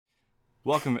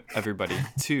Welcome, everybody,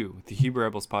 to the Hebrew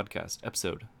Rebels podcast,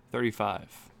 episode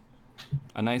 35.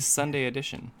 A nice Sunday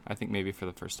edition, I think maybe for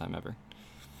the first time ever.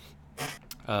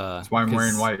 That's why I'm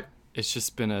wearing 'Cause white. It's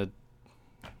just been a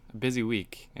busy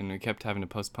week, and we kept having to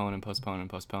postpone and postpone and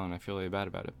postpone. I feel really bad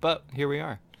about it, but here we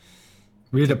are.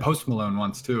 We did a Post Malone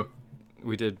once too.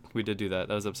 We did do that.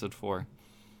 That was episode 4.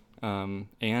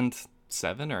 And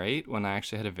 7 or 8 when I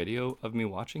actually had a video of me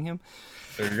watching him.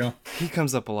 There you go. He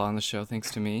comes up a lot on the show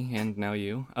thanks to me and now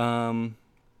you.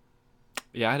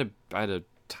 Yeah, I had a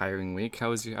tiring week. How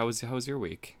was your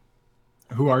week?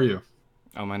 Who are you?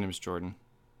 Oh, my name is Jordan.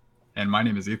 And my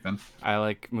name is Ethan. I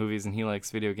like movies and he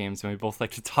likes video games, and we both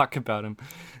like to talk about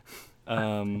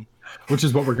them. Which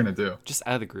is what we're gonna do. Just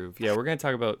out of the groove. Yeah, we're gonna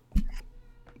talk about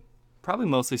probably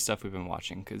mostly stuff we've been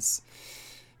watching, because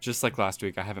just like last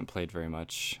week, I haven't played very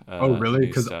much. Oh, really? New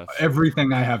Because stuff.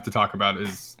 everything I have to talk about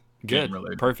is Good, game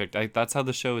related. perfect. That's how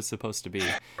the show is supposed to be.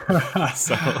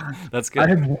 So that's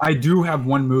good. I do have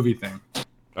one movie thing.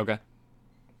 Okay,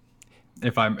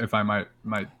 If I might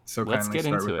so let's kindly get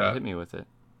start into with it. that. Hit me with it.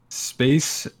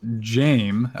 Space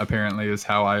Jam apparently is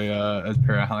how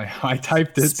I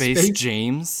typed it. Space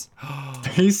James.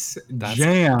 Space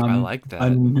Jam. I like that. A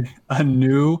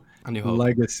new A New Hope.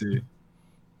 legacy.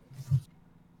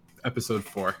 Episode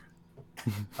 4.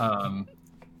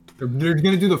 They're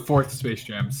gonna do the 4th Space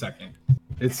Jam second.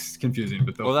 It's confusing,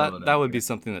 but they'll fill it That in. would be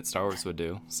something that Star Wars would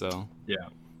do. So Yeah.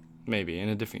 maybe in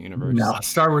a different universe. No,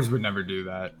 Star Wars would never do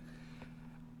that.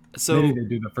 So Maybe they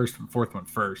do the 4th one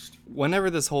first. whenever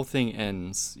this whole thing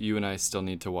ends, you and I still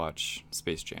need to watch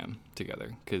Space Jam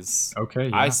together, because Okay.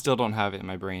 Yeah. I still don't have it in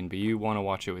my brain, but you want to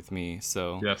watch it with me.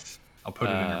 So Yes. I'll put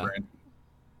it in your Uh, brain.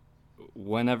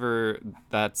 whenever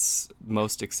that's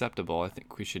most acceptable, I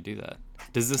think we should do that.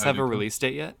 Does this have a release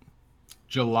date yet?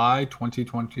 July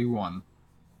 2021.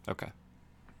 Okay.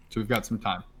 So we've got some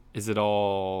time. Is it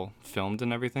all filmed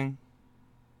and everything?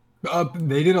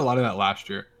 They did a lot of that last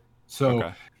year. So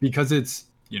Okay. because it's,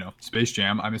 Space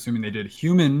Jam, I'm assuming they did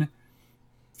human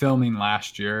filming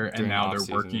last year, and During now off-season.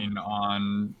 they're working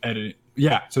on editing.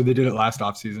 Yeah, so they did it last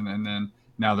off season, and then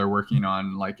now they're working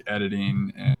on like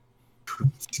editing and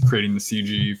creating the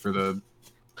CG for the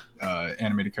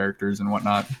animated characters and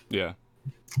whatnot. Yeah.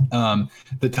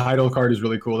 The title card is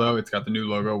really cool though. It's got the new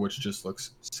logo, which just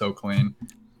looks so clean,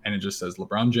 and it just says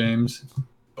LeBron James,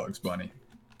 Bugs Bunny.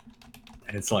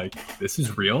 And it's like, this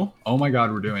is real? Oh my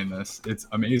God, we're doing this. It's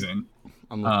amazing.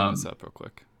 I'm looking this up real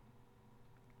quick.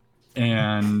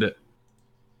 And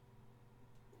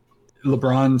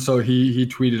LeBron, so he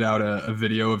tweeted out a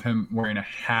video of him wearing a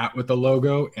hat with the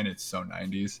logo, and it's so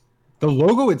 90s. The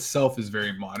logo itself is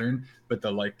very modern, but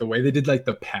the way they did like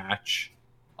the patch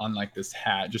on like this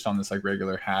hat, just on this like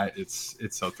regular hat, it's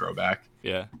so throwback.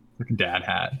 Yeah. Like a dad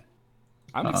hat.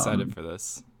 I'm excited for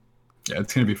this. Yeah,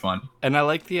 it's gonna be fun. And I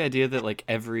like the idea that like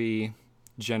every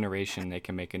generation they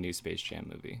can make a new Space Jam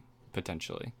movie,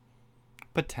 potentially.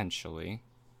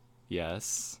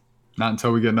 Yes. Not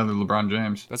until we get another LeBron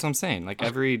James. That's what I'm saying. Like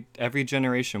every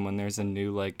generation, when there's a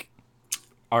new like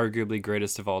arguably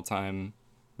greatest of all time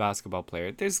basketball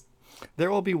player, there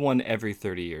will be one every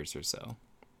 30 years or so.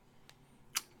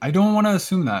 I don't want to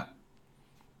assume that,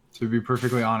 to be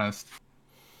perfectly honest,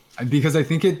 because I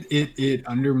think it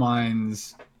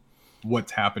undermines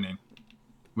what's happening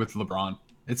with LeBron.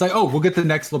 It's like, oh, we'll get the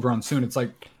next LeBron soon. It's like,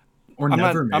 or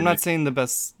never. I'm not saying the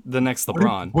next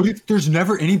LeBron. What if there's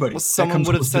never anybody? Well, that someone comes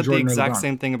would have close to said the Jordan or exact LeBron?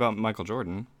 same thing about Michael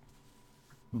Jordan.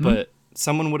 But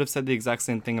someone would have said the exact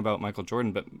same thing about Michael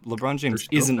Jordan, but LeBron James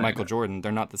still isn't saying Michael it. Jordan.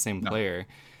 They're not the same player.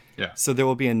 Yeah. So there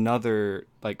will be another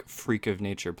like freak of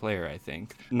nature player, I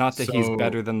think. Not that he's So-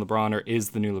 better than LeBron or is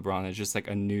the new LeBron. It's just like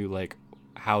a new like,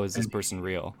 how is this person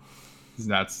real?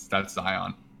 That's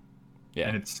Zion, Yeah.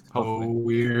 and it's so hopefully.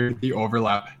 weird the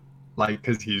overlap, like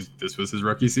because this was his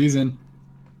rookie season,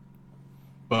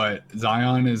 but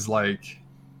Zion is like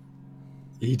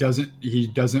he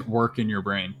doesn't work in your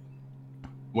brain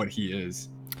what he is.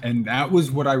 And that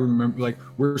was what I remember. Like,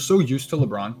 we're so used to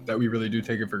LeBron that we really do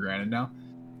take it for granted now.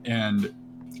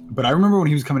 But I remember when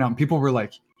he was coming out and people were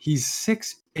like, he's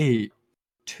 6'8",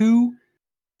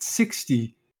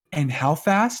 260, and how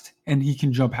fast? And he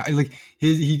can jump high. Like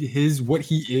his what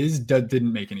he is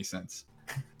didn't make any sense.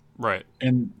 Right.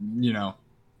 And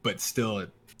but still,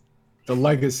 the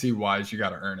legacy wise, you got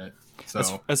to earn it.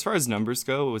 So As far as numbers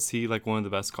go, was he like one of the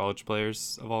best college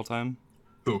players of all time?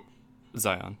 who?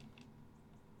 Zion.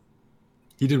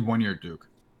 He did 1 year at Duke,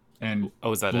 and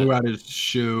Oh, is that blew it? out his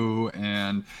shoe.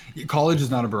 And college is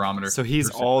not a barometer. So he's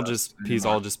for all success he's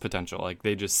anymore. all just potential. Like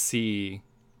they just see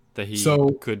that he So-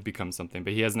 could become something,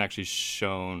 but he hasn't actually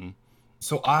shown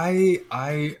So I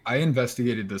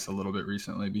investigated this a little bit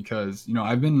recently because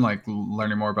I've been like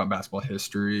learning more about basketball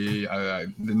history.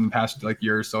 In the past like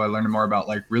year or so I learned more about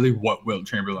like really what Wilt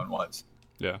Chamberlain was.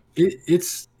 Yeah.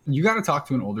 It's you got to talk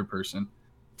to an older person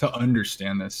to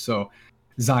understand this. So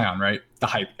Zion, right? The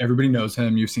hype. Everybody knows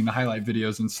him. You've seen the highlight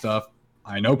videos and stuff.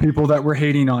 I know people that were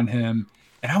hating on him,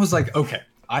 and I was like, okay,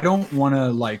 I don't want to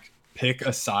like pick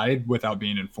a side without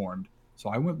being informed. So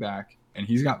I went back, and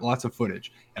he's got lots of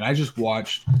footage, and I just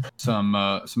watched some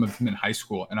of him in high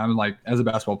school, and I'm like, as a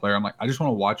basketball player, I'm like, I just want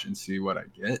to watch and see what I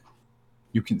get.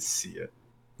 You can see it.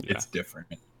 Yeah. It's different.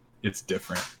 It's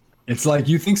different. It's like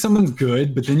you think someone's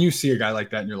good, but then you see a guy like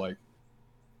that, and you're like,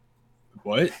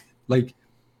 what? Like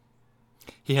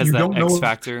He has you that don't know. X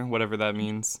factor, whatever that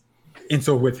means. And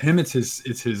so with him, it's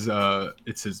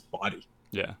his body.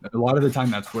 Yeah. A lot of the time,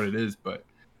 that's what it is. But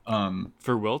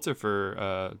For Wilt or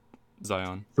for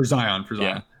Zion? for Zion,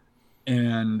 Yeah.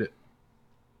 and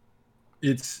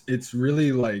it's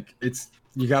really like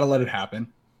you got to let it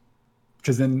happen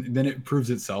because then it proves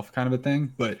itself, kind of a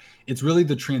thing. But it's really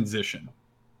the transition.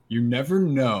 You never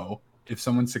know if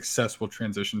someone's success will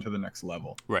transition to the next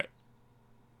level. Right.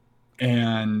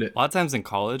 And A lot of times in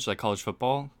college, like college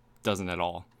football, doesn't at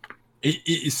all.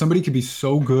 somebody could be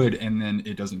so good and then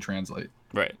it doesn't translate.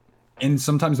 Right. And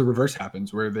sometimes the reverse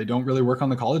happens where they don't really work on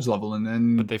the college level and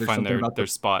then But they there's find something their about their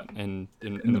spot in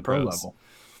the pro pros. level.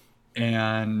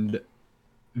 And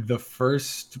the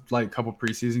first like couple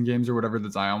preseason games or whatever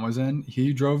that Zion was in,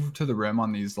 he drove to the rim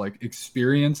on these like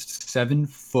experienced 7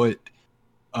 foot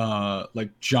like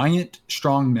giant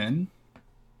strong men,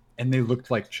 and they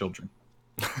looked like children.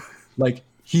 Like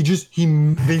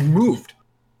they moved.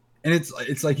 And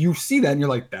it's like you see that and you're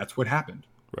like, that's what happened.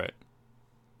 Right.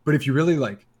 But if you really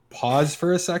like pause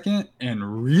for a second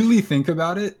and really think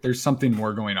about it, there's something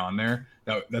more going on there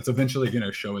that's eventually going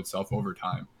to show itself over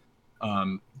time.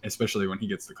 Especially when he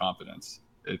gets the confidence,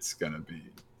 it's gonna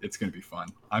be fun.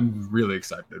 I'm really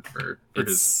excited for his career.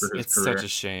 It's such a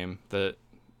shame that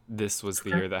this was the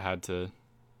year that had to.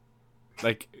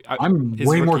 Like, I'm his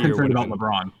way more rookie year concerned would've about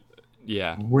been- LeBron.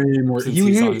 Yeah. Way more. Since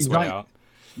he's on his way out.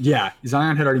 Yeah,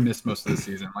 Zion had already missed most of the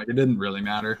season. Like it didn't really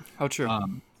matter. How true.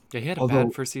 Yeah, he had a although-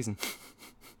 bad first season.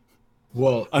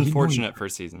 Well, Unfortunate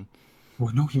first season.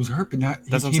 Well, no, he was hurt, but he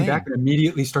That's what I'm came back saying. and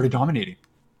immediately started dominating.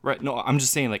 Right. No, I'm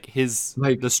just saying, like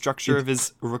the structure of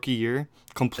his rookie year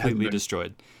completely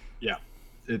destroyed. Yeah,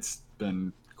 it's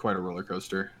been quite a roller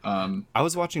coaster. I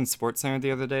was watching SportsCenter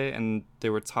the other day, and they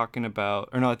were talking about,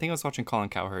 or no, I think I was watching Colin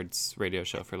Cowherd's radio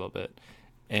show for a little bit,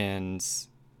 and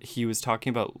he was talking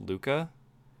about Luka.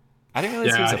 I didn't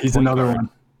realize he was a he's point another guard. one.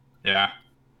 Yeah,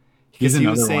 Because he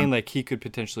was another saying one. like he could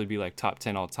potentially be like top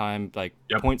 10 all time, like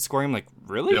Yep. point scoring. Like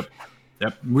really?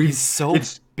 Yep. He's so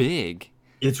big.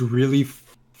 It's really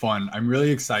fun. I'm really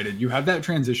excited. You have that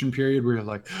transition period where you're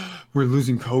like, we're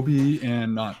losing Kobe,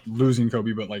 and not losing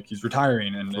Kobe, but like he's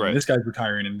retiring, and Right. this guy's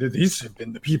retiring, and these have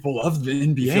been the people of the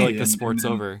NBA. You feel like the and sport's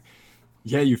then- over.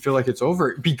 Yeah, you feel like it's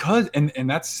over because, and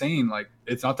that's saying like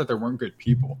it's not that there weren't good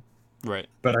people, Right.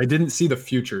 but I didn't see the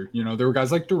future. There were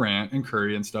guys like Durant and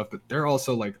Curry and stuff, but they're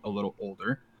also like a little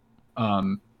older.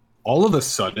 All of a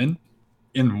sudden,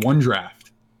 in one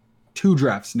draft, 2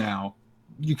 drafts now,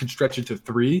 you could stretch it to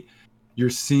 3. You're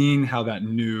seeing how that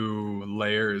new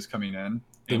layer is coming in.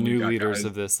 The And we've new got leaders guys-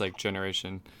 of this like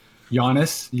generation.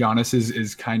 Giannis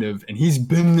is kind of, and he's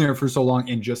been there for so long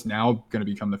and just now going to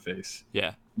become the face.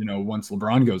 Yeah. Once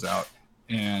LeBron goes out,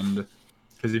 and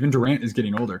because even Durant is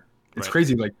getting older. It's Right.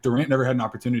 crazy. Like Durant never had an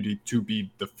opportunity to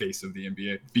be the face of the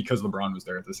NBA because LeBron was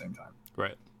there at the same time.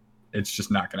 Right. It's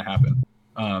just not going to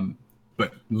happen.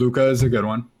 But Luka is a good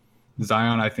one.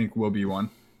 Zion, I think, will be one.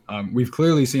 We've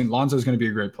clearly seen Lonzo's going to be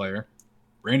a great player.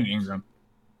 Brandon Ingram,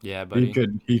 Yeah, buddy.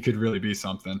 he could really be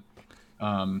something.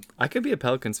 I could be a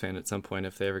Pelicans fan at some point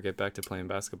if they ever get back to playing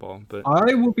basketball. But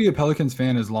I will be a Pelicans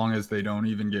fan as long as they don't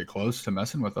even get close to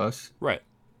messing with us. right.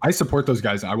 I support those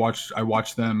guys. I watch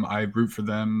them. I root for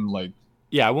them. Like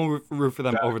Yeah, I won't root for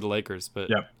them Yeah. over the Lakers, but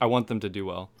Yep. I want them to do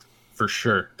well. for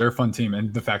sure, they're a fun team,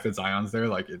 and the fact that Zion's there,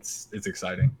 like it's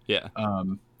exciting. Yeah.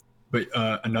 But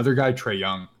another guy, Trae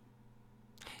Young,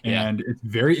 Yeah. and it's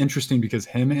very interesting because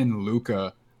him and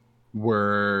Luka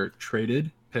were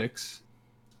traded picks.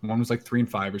 One was like 3 and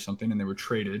 5 or something, and they were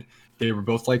traded. They were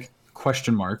both like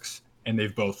question marks, and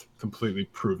they've both completely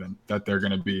proven that they're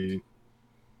going to be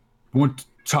one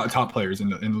top players in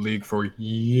the league for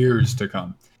years to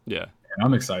come. Yeah. And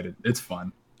I'm excited. It's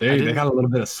fun. They got a little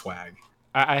bit of swag.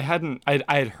 I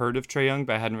had heard of Trae Young,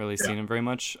 but I hadn't really seen him very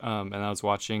much. And I was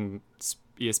watching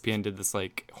ESPN did this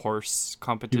like horse He was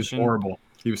competition. horrible.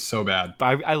 He was so bad.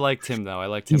 But I liked him though. I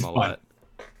liked He's him a fun. lot.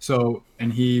 So,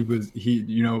 and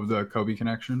you know, the Kobe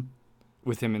connection.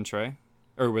 With him and Trey,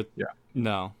 or with Yeah.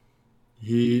 no.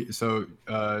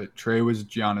 Trey was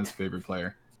Gianna's favorite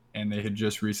player, and they had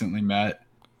just recently met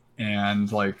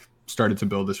and like started to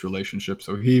build this relationship.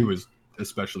 So he was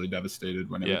especially devastated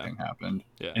when Yeah, everything happened.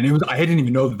 yeah, And I didn't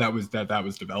even know that was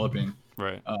developing.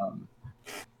 right.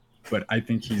 But I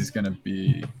think he's gonna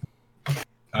be.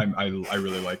 I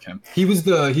really like him. He was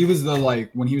the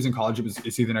like when he was in college.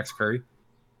 Is he the next Curry?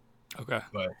 Okay.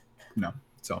 But no.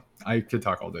 So I could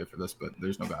talk all day for this, but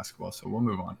there's no basketball, so we'll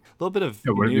move on. A little bit of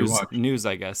Yeah, what did you news,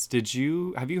 watch? I guess.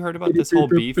 Have you heard about this whole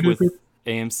beef with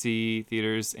AMC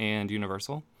theaters and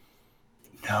Universal?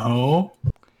 No.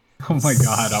 Oh my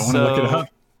god, I want to look it So up.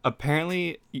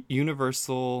 apparently,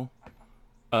 Universal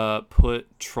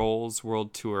put Trolls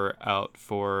World Tour out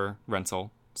for rental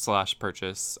slash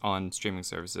purchase on streaming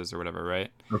services or whatever,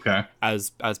 right? Okay.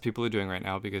 As people are doing right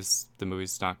now because the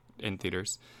movie's not in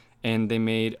theaters, and they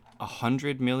made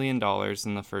 $100 million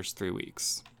in the first 3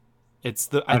 weeks. I At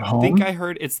think home? I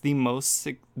heard it's the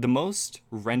most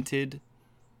rented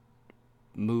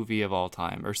movie of all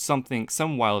time or something,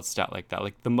 some wild stat like that,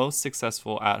 like the most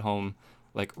successful at home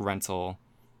like rental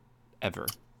ever,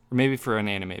 or maybe for an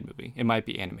animated movie. It might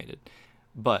be animated,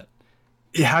 but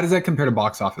How does that compare to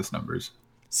box office numbers?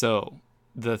 so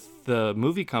the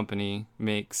movie company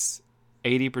makes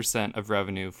 80% of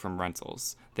revenue from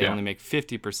rentals. They Yeah. only make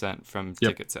 50% from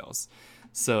Yep. ticket sales.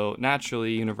 So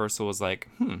naturally, Universal was like,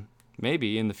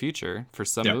 maybe in the future for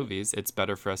some Yep. movies, it's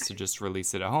better for us to just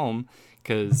release it at home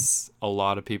because a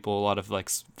lot of people, a lot of like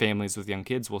families with young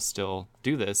kids will still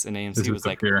do this. And This AMC is was the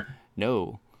like, fear.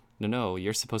 no, no, no,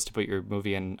 you're supposed to put your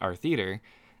movie in our theater.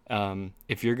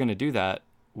 If you're going to do that,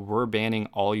 we're banning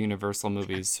all Universal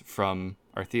movies from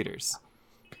our theaters.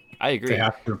 I They agree.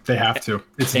 have to. They have to.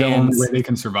 It's the And only way they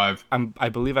can survive. I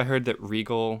believe I heard that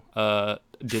Regal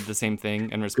did the same thing in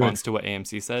Good. response to what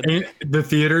AMC said. And the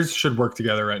theaters should work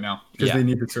together right now because Yeah, they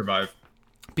need to survive.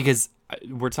 because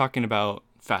we're talking about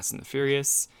Fast and the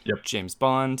Furious, Yep. James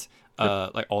Bond,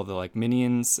 Yep. like all the like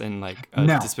Minions and like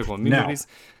Now, Despicable Me now, movies.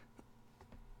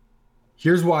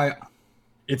 here's why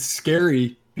it's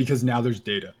scary because now there's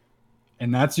data.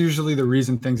 And that's usually the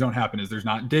reason things don't happen is there's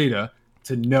not data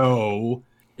to know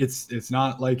it's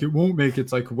not like it won't make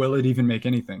it's like will it even make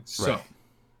anything. So Right.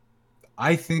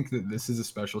 I think that this is a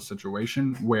special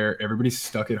situation where everybody's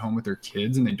stuck at home with their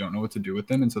kids and they don't know what to do with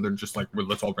them, and so they're just like, well,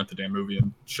 let's all rent the damn movie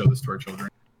and show this to our children.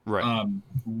 Right.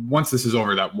 Once this is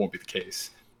over, that won't be the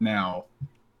case. Now,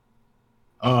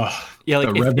 Yeah, like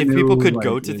the if revenue, people could like,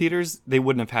 go to theaters, they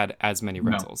wouldn't have had as many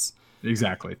no, rentals.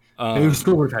 exactly. They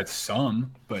still would have had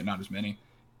some, but not as many.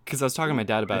 Because I was talking to my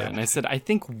dad about it, Yeah. and I said, I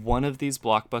think one of these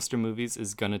blockbuster movies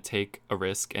is gonna take a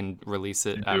risk and release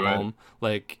it And at do it. home,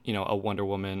 like a Wonder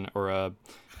Woman or a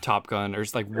Top Gun or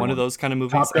just like one of one. those kind of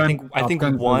movies. Top Gun- I Top think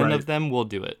Gun's the one right- of them will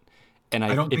do it, and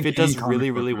I don't if think it does any comic really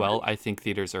book really movie- well, I think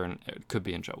theaters could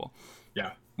be in trouble.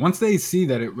 Yeah. Once they see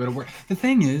that it would work. The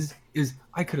thing is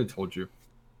I could have told you.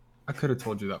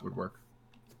 That would work.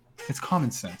 It's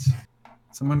common sense.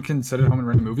 Someone can sit at home and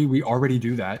rent a movie. We already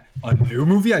do that. A new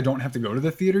movie, I don't have to go to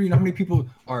the theater. You know how many people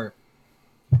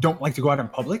don't like to go out in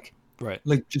public? Right.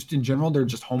 Like just in general, they're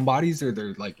just homebodies or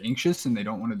they're like anxious and they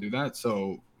don't want to do that.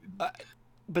 So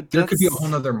But there could be a that's- whole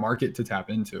nother market to tap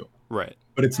into, right.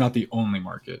 but it's not the only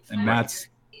market. And that's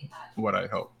what I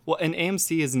hope. Well, and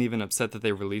AMC isn't even upset that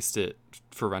they released it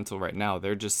for rental right now.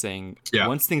 They're just saying Yeah.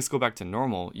 once things go back to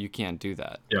normal, you can't do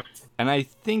that. Yep. And I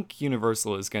think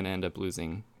Universal is going to end up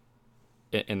losing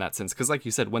in that sense. Because like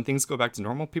you said, when things go back to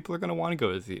normal, people are going to want to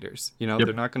go to the theaters. Yep.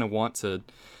 They're not going to want to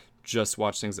just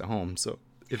watch things at home. So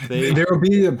if they... There will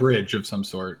be a bridge of some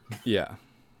sort. Yeah.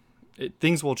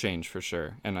 Things will change for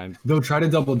sure. And They'll try to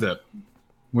double dip,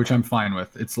 which I'm fine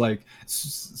with. It's like,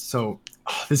 so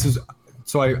this is,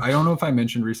 so I don't know if I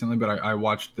mentioned recently, but I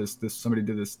watched this, somebody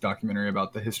did this documentary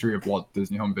about the history of Walt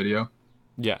Disney Home Video.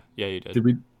 Yeah, you did. Did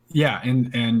we? Yeah.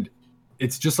 And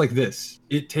it's just like this.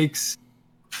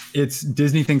 It's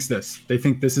Disney thinks this, they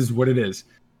think this is what it is.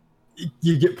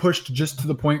 You get pushed just to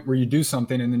the point where you do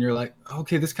something and then you're like,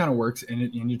 okay, this kind of works.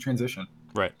 And you transition.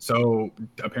 Right. So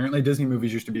apparently Disney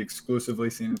movies used to be exclusively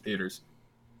seen in theaters.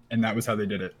 And that was how they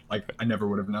did it. Like I never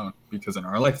would have known because in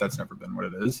our life, that's never been what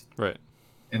it is. Right.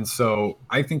 And so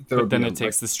I think But then it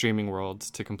takes the streaming world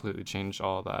to completely change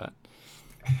all that.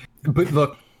 But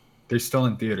look, they're still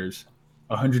in theaters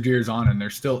 100 years on and they're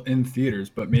still in theaters,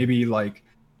 but maybe like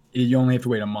you only have to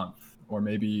wait a month or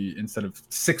maybe instead of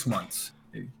 6 months.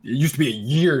 It used to be a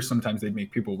year. Sometimes they'd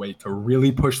make people wait to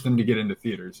really push them to get into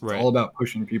theaters. It's Right. all about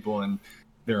pushing people and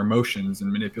their emotions and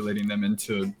manipulating them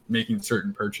into making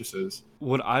certain purchases.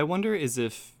 What I wonder is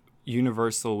if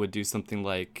Universal would do something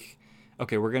like,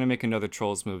 okay, we're gonna make another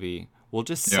Trolls movie. We'll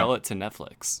just sell it to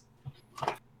Netflix,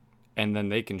 and then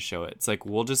they can show it. It's like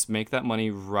we'll just make that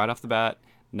money right off the bat.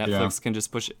 Yeah. Netflix can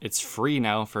just push it. It's free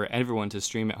now for everyone to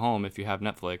stream at home if you have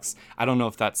Netflix. I don't know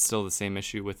if that's still the same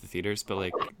issue with the theaters, but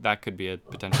like that could be a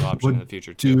potential option What in the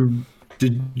future too.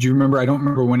 did you remember? I don't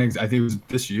remember when. I think it was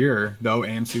this year though.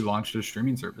 AMC launched a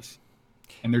streaming service,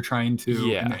 and they're trying to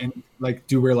Yeah, and like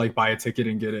do where like buy a ticket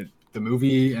and get it the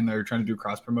movie, and they're trying to do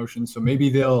cross promotion. So maybe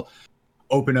they'll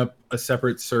open up a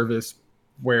separate service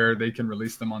where they can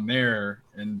release them on there,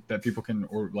 and that people can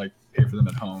or like pay for them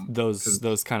at home.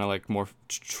 those kind of like more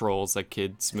trolls like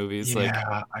kids movies. Like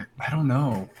Yeah, I don't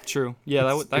know. true.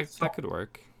 Yeah, It's, it's that could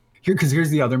work. here because here's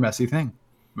the other messy thing: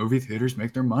 movie theaters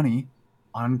make their money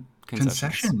on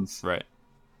concessions. Right.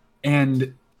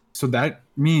 And so that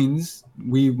means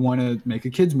we want to make a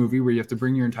kids movie where you have to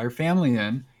bring your entire family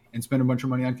in and spend a bunch of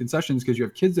money on concessions because you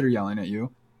have kids that are yelling at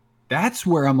you. That's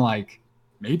where I'm like,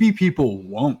 maybe people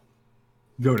won't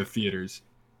go to theaters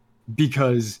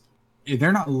because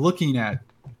they're not looking at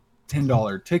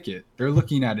 $10 ticket. They're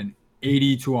looking at an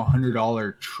 $80 to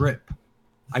 $100 trip.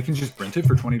 I can just rent it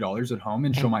for $20 at home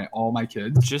and show all my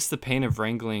kids. Just the pain of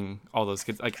wrangling all those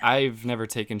kids. Like I've never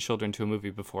taken children to a movie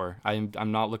before. I'm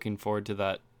not looking forward to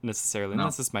that necessarily. No.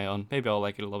 And this is my own. Maybe I'll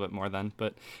like it a little bit more then.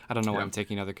 But I don't know why I'm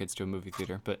taking other kids to a movie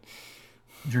theater. But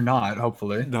You're not,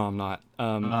 hopefully. no, I'm not.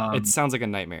 It sounds like a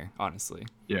nightmare, honestly.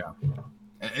 Yeah.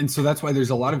 And so that's why there's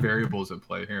a lot of variables at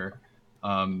play here.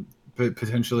 But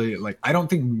potentially, like, I don't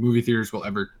think movie theaters will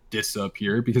ever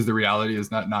disappear because the reality is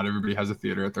that not everybody has a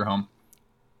theater at their home.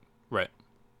 Right.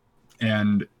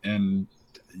 And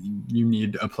you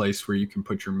need a place where you can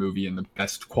put your movie in the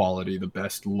best quality, the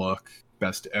best look,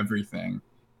 best everything.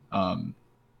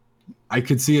 I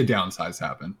could see a downsize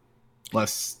happen.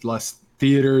 Less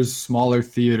theaters, smaller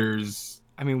theaters.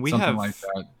 I mean, we something have like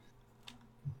that.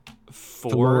 To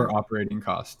 4 lower operating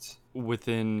costs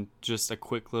within just a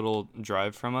quick little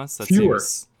drive from us. That Fewer.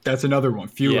 seems That's another one.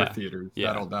 Fewer Yeah. theaters.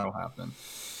 Yeah. That'll happen.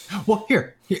 Well,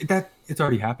 here that it's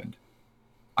already happened.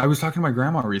 I was talking to my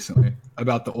grandma recently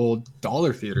about the old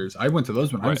dollar theaters. I went to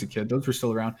those when I was a kid. Those were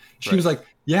still around. She was like,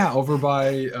 "Yeah, over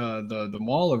by the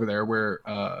mall over there where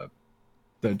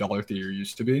the dollar theater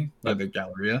used to be, by the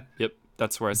Galleria." Yep,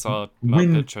 that's where I saw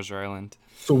Muppet Treasure Island.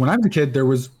 So when I was a kid, there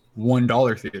was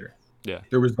 $1 theater. Yeah.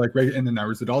 There was like and then there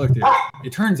was the dollar theater.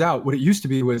 It turns out what it used to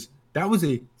be was that was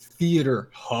a theater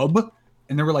hub,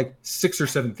 and there were like 6 or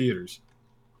 7 theaters,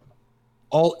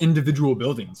 all individual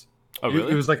buildings. Oh,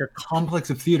 really? It was like a complex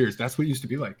of theaters. That's what it used to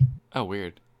be like. Oh,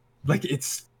 weird. Like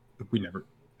we never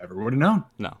ever would have known.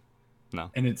 No.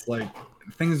 And it's like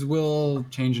things will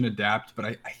change and adapt, but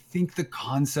I think the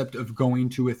concept of going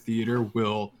to a theater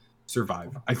will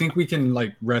survive. I think we can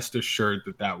like rest assured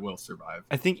that will survive.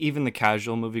 I think even the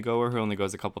casual moviegoer who only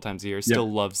goes a couple times a year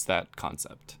still loves that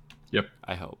concept. Yep.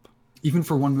 I hope. Even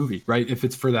for one movie, right? If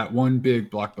it's for that one big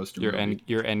blockbuster movie.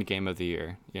 Your end game of the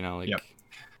year, like. Yep.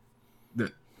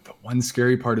 The one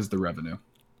scary part is the revenue.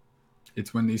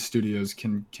 It's when these studios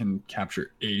can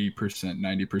capture 80%,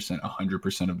 90%,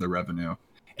 100% of the revenue.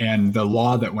 And the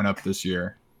law that went up this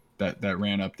year, that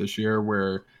ran up this year,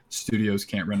 where studios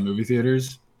can't run movie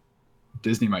theaters,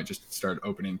 Disney might just start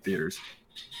opening theaters.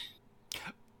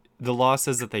 The law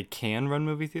says that they can run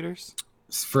movie theaters?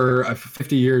 For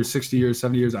 50 years, 60 years,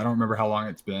 70 years, I don't remember how long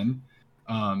it's been.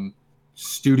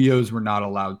 Studios were not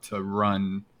allowed to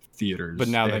run theaters. But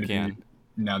now they can.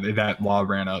 Now that law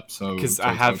ran up, so because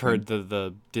I have heard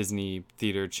the Disney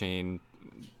theater chain.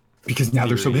 Because now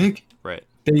they're so big, right?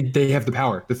 They have the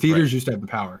power. The theaters used to have the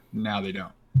power. Now they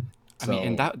don't. So, I mean,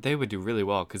 and that they would do really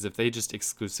well because if they just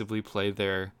exclusively play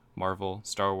their Marvel,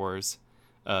 Star Wars,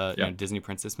 Disney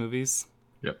princess movies.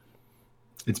 Yep.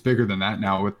 It's bigger than that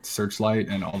now with Searchlight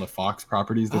and all the Fox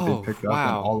properties that they picked up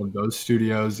and all of those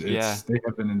studios. They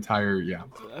have an entire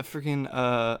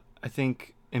I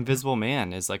think Invisible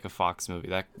Man is like a Fox movie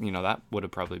that that would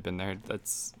have probably been there.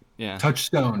 That's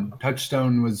Touchstone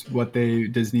was what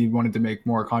Disney wanted to make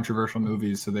more controversial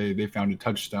movies, so they founded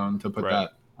Touchstone to put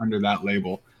that under that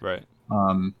label. Right.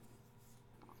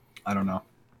 I don't know.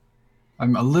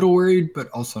 I'm a little worried, but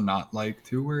also not like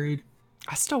too worried.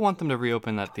 I still want them to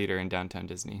reopen that theater in downtown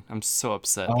Disney. I'm so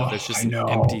upset that there's just an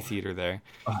empty theater there.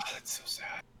 Oh, that's so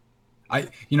sad.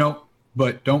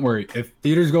 But don't worry. If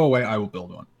theaters go away, I will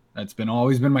build one. That's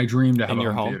always been my dream to have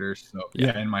a home theater. So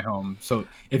in my home. So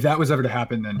if that was ever to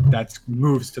happen, then that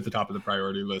moves to the top of the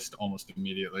priority list almost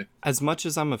immediately. As much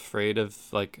as I'm afraid of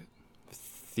like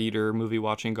theater movie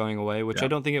watching going away, which I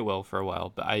don't think it will for a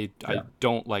while, but I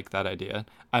don't like that idea.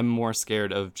 I'm more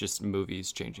scared of just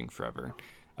movies changing forever.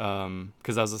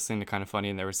 because I was listening to Kind of Funny,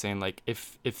 and they were saying like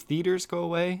if theaters go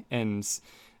away, and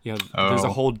there's a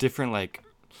Oh, whole different like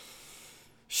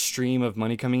stream of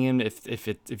money coming in.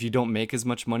 If you don't make as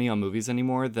much money on movies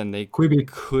anymore, then they Quibi.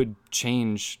 could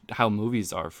change how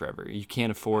movies are forever. You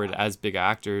can't afford as big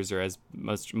actors or as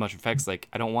much effects. Like,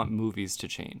 I don't want movies to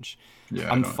change. Yeah,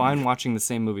 I I'm don't fine either. watching the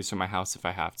same movies from my house if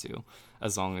I have to,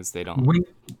 as long as they don't When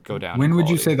go down in when would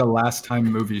you quality. say the last time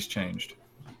movies changed,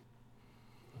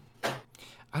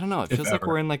 I don't know. It if feels like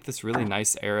we're ever? in like this really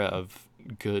nice era of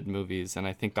good movies, and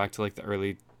I think back to like the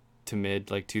early to mid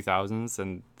like 2000s,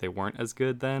 and they weren't as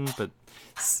good then. But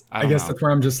I I don't guess know. that's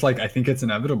where I'm just like, I think it's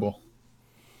inevitable.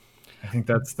 I think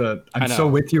that's the. I'm I so know.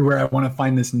 with you where I want to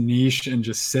find this niche and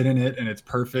just sit in it, and it's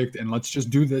perfect, and let's just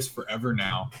do this forever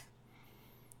now.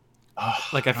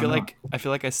 Like I don't know. I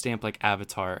feel like I stamp like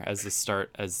Avatar as the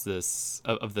start as this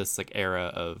of this like era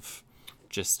of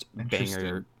just banger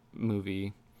Interesting.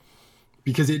 movie.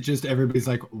 Because it just everybody's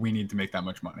like, we need to make that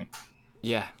much money.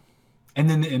 Yeah, And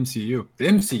then the MCU. The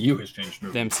MCU has changed the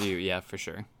movies. MCU. Yeah, for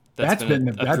sure. That's That's been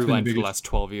been a that's through been the line for the biggest. last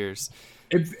 12 years.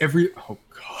 Every oh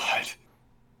god,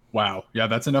 wow, yeah,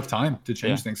 that's enough time to Yeah.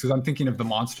 change things. Because I'm thinking of the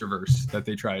MonsterVerse that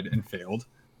they tried and failed,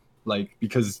 like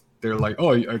because they're like,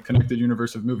 oh, a connected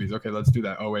universe of movies. Okay, let's do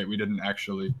that. Oh wait, we didn't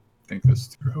actually think this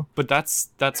through. But that's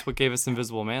what gave us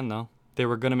Invisible Man though. They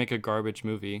were gonna make a garbage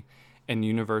movie, and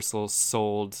Universal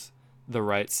sold the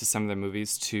rights to some of their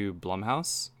movies to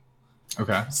Blumhouse,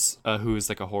 Okay, who is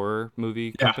like a horror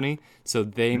movie yeah, company. So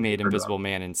they I've made heard of that. Invisible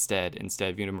Man instead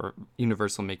of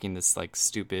Universal making this like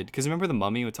stupid. Because remember the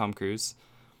Mummy with Tom Cruise?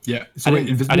 Yeah. I So wait, didn't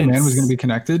I Invisible didn't. Man was going to be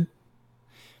connected.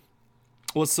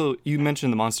 Well, so you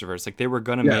mentioned the MonsterVerse. Like they were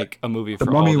gonna Yeah, make a movie the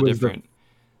for all Mummy the was the different.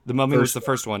 The Mummy was first the one.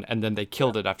 first one, and then they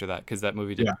killed it after that because that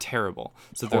movie did Yeah, terrible.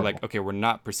 So they're like, horrible. okay, we're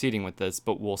not proceeding with this,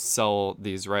 but we'll sell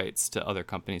these rights to other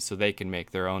companies so they can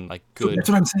make their own like So good that's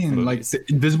what I'm saying. Like movies. the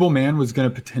Invisible Man was going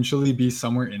to potentially be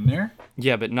somewhere in there.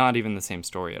 Yeah, but not even the same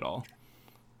story at all.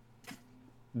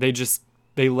 They just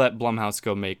they let Blumhouse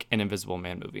go make an Invisible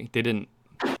Man movie. They didn't.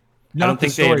 I don't Not the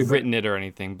think they had story, but written it or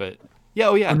anything, but yeah,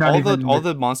 oh or yeah, not even. all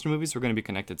the monster movies were going to be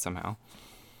connected somehow.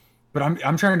 But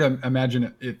I'm trying to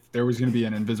imagine if there was going to be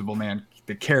an Invisible Man,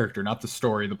 the character, not the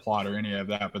story, the plot, or any of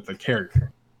that, but the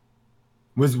character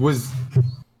was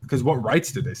because what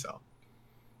rights did they sell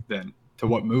then to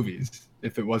what movies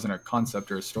if it wasn't a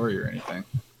concept or a story or anything?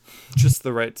 Just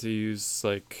the right to use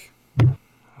like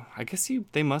I guess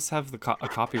they must have a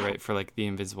copyright for like the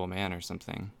Invisible Man or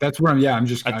something. That's where I'm. Yeah, I'm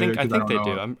just I think I because I think don't they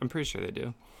do. know. I'm pretty sure they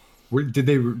do. Did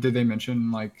they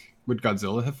mention like would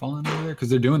Godzilla have fallen over there? Because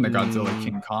they're doing the Godzilla Mm.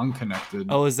 King Kong connected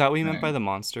Oh, is that what you meant by thing.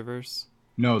 the MonsterVerse?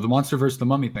 No, the monster versus the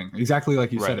mummy thing. Exactly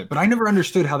like you said Right. it. But I never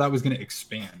understood how that was going to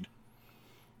expand.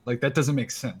 Like that doesn't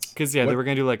make sense. Because yeah, they What? were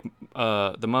gonna do like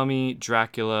the Mummy,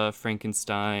 Dracula,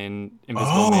 Frankenstein,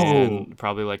 Invisible Oh, Man,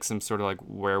 probably like some sort of like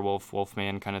werewolf,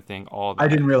 Wolfman kind of thing. All I that.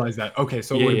 didn't realize that. Okay,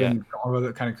 so it Yeah, would have yeah, been all of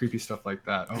that kind of creepy stuff like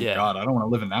that. Oh yeah. God, I don't want to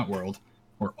live in that world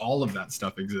where all of that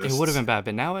stuff It would have exists. been bad,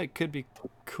 but now it could be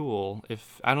cool.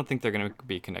 If I don't think they're gonna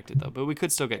be connected though, but we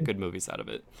could still get good movies out of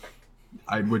it.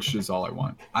 Which is all I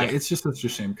want. Yeah, It's just such a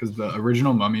shame because the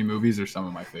original Mummy movies are some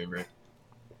of my favorite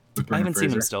with I Brendan haven't seen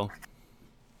them Fraser. still.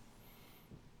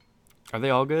 Are they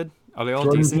all good? Are they all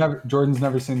decent? Jordan's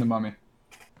never seen the Mummy.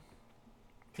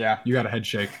 Yeah, you got a head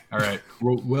shake. All right,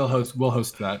 we'll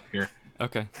host that here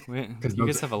Okay, because you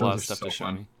guys have a lot those of are stuff so to show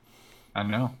fun. me. I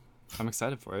know. I'm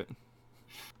excited for it.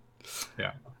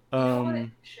 Yeah. You know what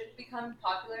should become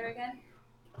popular again?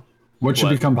 What should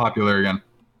What? become popular again?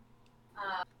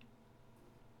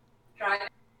 Drive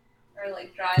or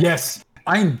like drive. Yes,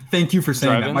 thank you for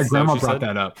saying that. Drive-ins? My Is that what grandma you brought said?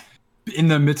 that up. In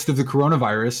the midst of the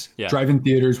coronavirus, Yeah. drive-in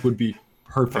theaters would be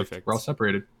perfect. Perfect. We're all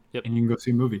separated, Yep. and you can go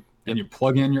see a movie. And Yep. you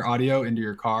plug in your audio into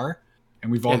your car,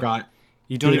 and we've all Yeah. got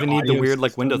You don't good even need the audio weird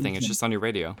like window systems thing. It's and- just on your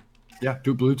radio. yeah,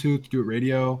 do it Bluetooth, do it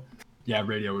radio. Yeah,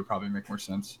 radio would probably make more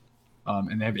sense.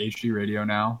 And they have HD radio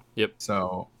now. Yep.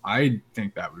 So I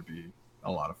think that would be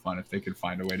a lot of fun if they could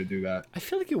find a way to do that. I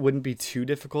feel like it wouldn't be too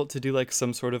difficult to do like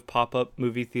some sort of pop-up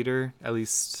movie theater, at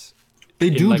least. They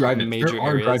In, do like, drive-in. major There are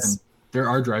areas. drive-in. There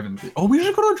are drive-in. Oh, we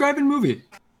should go to a drive-in movie.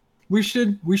 We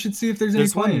should see if there's any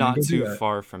There's one playing and not go do too that.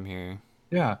 far from here.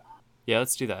 Yeah. Yeah,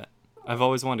 let's do that. I've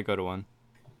always wanted to go to one.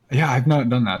 Yeah, I've not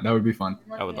done that. That would be fun.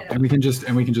 I would love And we can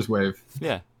just wave.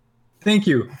 Yeah, Thank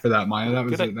you for that, Maya. That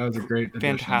was Good that was a great addition.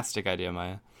 fantastic idea,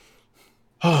 Maya.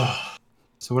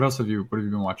 So what have you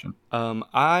been watching?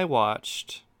 I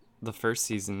watched the first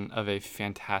season of a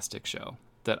fantastic show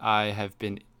that I have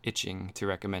been itching to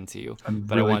recommend to you, I'm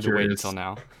but I really wanted to wait curious. until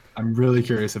now. I'm really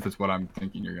curious if it's what I'm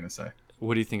thinking you're gonna say.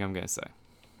 What do you think I'm gonna say?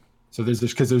 So there's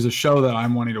a show that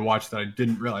I'm wanting to watch that I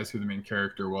didn't realize who the main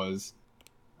character was.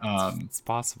 It's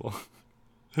possible.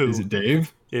 Is it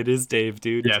Dave? It is Dave,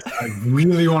 dude. Yes, I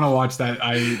really want to watch that.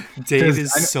 Dave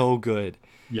is so good.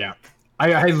 Yeah.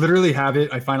 I literally have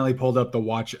it. I finally pulled up the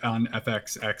watch on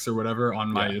FXX or whatever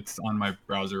on my it's on my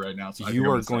browser right now. So you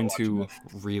are going to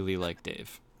really like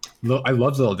Dave. I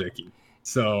love Lil Dicky.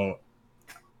 So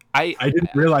I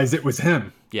didn't realize it was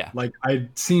him. Yeah. Like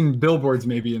I'd seen billboards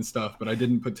maybe and stuff, but I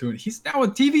didn't put two in. He's now a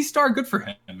TV star. Good for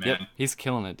him, man. Yep, he's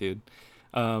killing it, dude.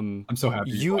 I'm so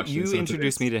happy you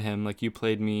introduced me to him. Like you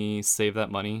played me Save That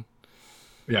Money.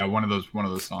 Yeah, one of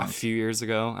those songs a few years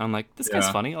ago. And I'm like, this guy's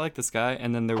funny. I like this guy.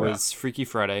 And then there was Freaky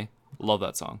Friday. Love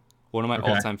that song. One of my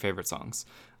all-time favorite songs.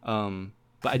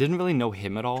 But I didn't really know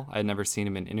him at all. I had never seen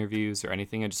him in interviews or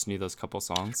anything. I just knew those couple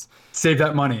songs. Save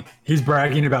That Money. He's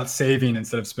bragging about saving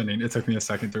instead of spending. It took me a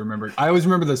second to remember. I always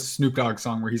remember the Snoop Dogg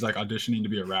song where he's like auditioning to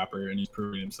be a rapper and he's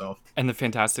proving himself. And the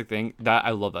fantastic thing, that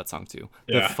I love that song too.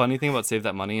 The funny thing about Save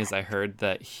That Money is I heard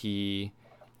that he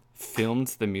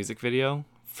filmed the music video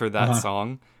for that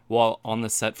song while on the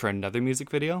set for another music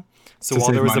video. So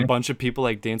while there was a bunch of people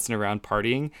like dancing around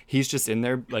partying, he's just in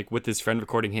there like with his friend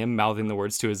recording him mouthing the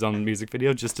words to his own music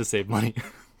video just to save money.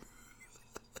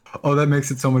 Oh, that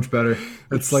makes it so much better.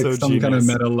 It's like so some kind of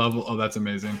meta level. Oh, that's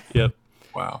amazing. Yep.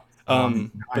 Wow.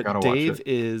 But Dave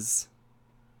is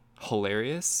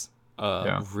hilarious.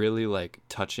 Really like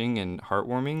touching and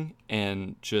heartwarming,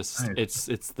 and just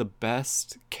it's the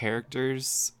best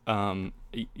characters.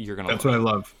 You're gonna. That's what I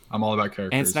love. I'm all about characters,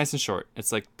 and it's nice and short.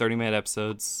 It's like 30-minute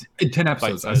episodes. 10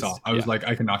 episodes. I saw. I was like,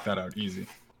 I can knock that out easy.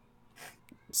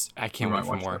 I can't wait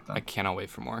for more. I cannot wait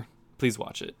for more. Please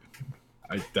watch it.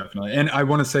 I definitely, and I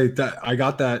want to say that I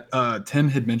got that. Tim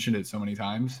had mentioned it so many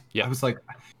times. Yeah, I was like,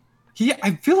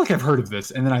 I feel like I've heard of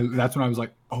this, and then that's when I was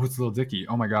like, oh, it's Lil Dicky.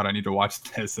 Oh my god, I need to watch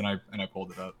this, and I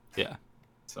pulled it up. Yeah.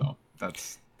 So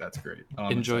that's great.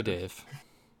 Enjoy Dave.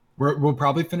 We'll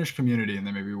probably finish Community, and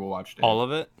then maybe we'll watch Dave. All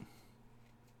of it?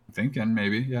 I'm thinking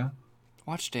maybe, yeah.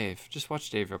 Watch Dave. Just watch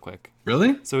Dave real quick.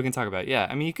 Really? So we can talk about it. Yeah,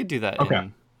 I mean, you could do that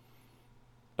in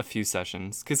a few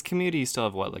sessions. Because Community, you still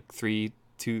have, what, like three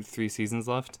seasons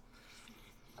left?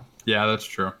 Yeah, that's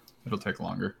true. It'll take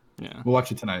longer. Yeah. We'll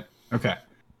watch it tonight. Okay.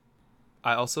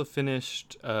 I also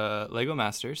finished Lego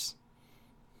Masters.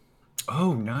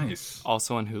 Oh, nice.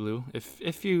 Also on Hulu.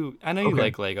 If you, I know you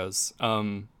like Legos.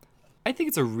 I think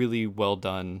it's a really well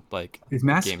done is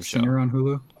Masked game show. Singer on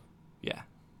Hulu? Yeah.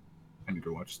 I need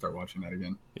to start watching that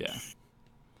again. Yeah.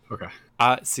 Okay.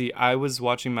 See, I was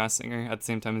watching Masked Singer at the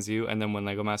same time as you, and then when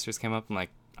Lego Masters came up, I'm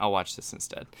like, I'll watch this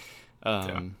instead.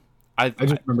 I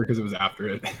just remember because it was after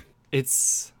it.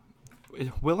 It's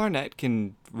Will Arnett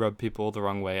can rub people the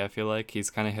wrong way. I feel like he's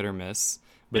kind of hit or miss,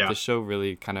 but the show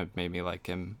really kind of made me like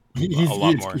him a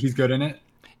lot more. He's good in it.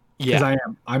 Yeah,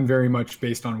 because I'm very much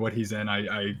based on what he's in.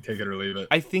 I take it or leave it.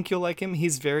 I think you'll like him.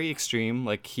 He's very extreme.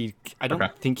 Like I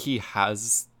don't think he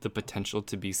has the potential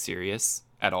to be serious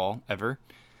at all ever,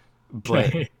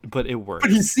 but it works.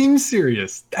 But he seems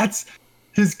serious. That's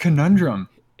his conundrum.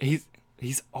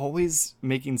 He's always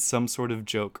making some sort of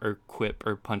joke or quip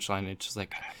or punchline. It's just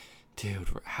like, dude,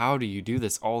 how do you do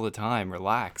this all the time?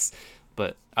 Relax.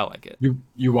 But I like it.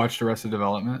 You watched Arrested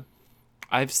Development?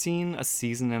 I've seen a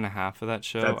season and a half of that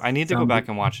show. I need to go back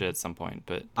and watch it at some point,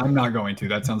 but I'm not going to.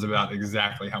 That sounds about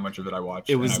exactly how much of it I watched.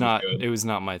 It was not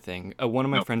my thing. One of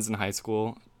my friends in high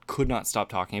school could not stop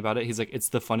talking about it. He's like, it's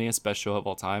the funniest, best show of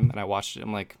all time. And I watched it.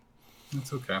 I'm like,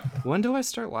 it's okay. When do I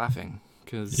start laughing?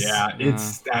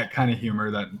 It's that kind of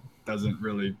humor that doesn't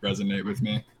really resonate with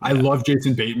me. I love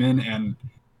Jason Bateman, and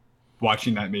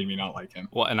watching that made me not like him.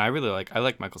 Well, and I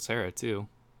like Michael Cera too,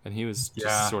 and he was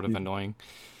just sort of annoying.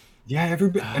 Yeah,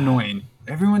 annoying.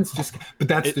 Everyone's just, but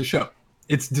that's the show.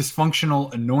 It's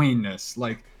dysfunctional annoyingness.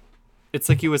 Like, it's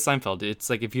like you with Seinfeld. It's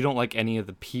like if you don't like any of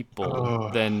the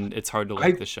people, then it's hard to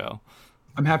like the show.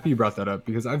 I'm happy you brought that up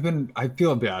because I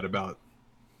feel bad about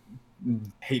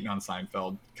hating on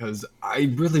Seinfeld because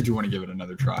I really do want to give it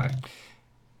another try.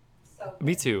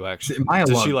 Me too, actually.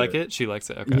 Does she like it? She likes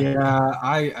it. Okay.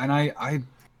 Yeah,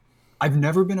 I've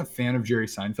never been a fan of Jerry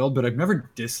Seinfeld, but I've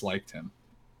never disliked him.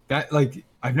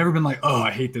 I've never been like, oh, I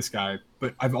hate this guy,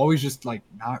 but I've always just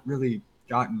not really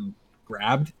gotten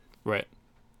grabbed. Right.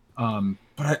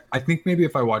 But I think maybe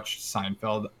if I watch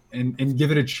Seinfeld and give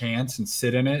it a chance and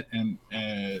sit in it, and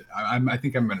I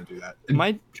think I'm going to do that.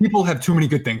 And people have too many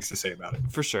good things to say about it.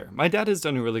 For sure. My dad has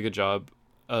done a really good job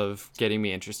of getting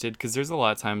me interested because there's a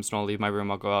lot of times when I'll leave my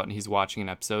room, I'll go out and he's watching an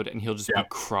episode and he'll just be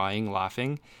crying,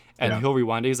 laughing. And he'll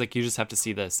rewind it. He's like, you just have to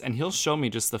see this. And he'll show me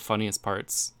just the funniest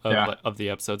parts of the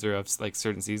episodes or of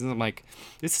certain seasons. I'm like,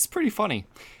 this is pretty funny.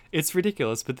 It's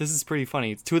ridiculous, but this is pretty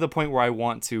funny. It's to the point where I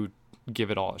want to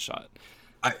give it all a shot.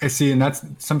 I see, and that's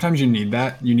sometimes you need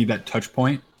that. You need that touch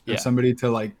point Yeah. of somebody to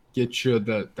like get you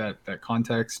that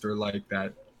context or like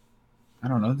that. I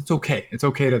don't know. It's okay. It's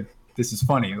okay to. This is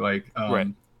funny. Like, Right.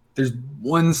 there's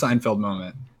one Seinfeld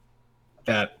moment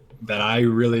that I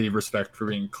really respect for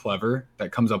being clever.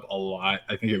 That comes up a lot.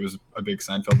 I think it was a big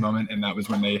Seinfeld moment, and that was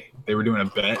when they were doing a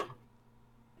bet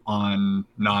on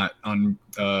not on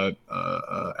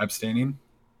abstaining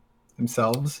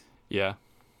themselves. Yeah.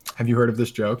 Have you heard of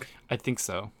this joke? I think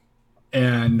so.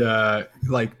 And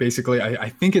like basically I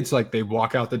think it's like they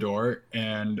walk out the door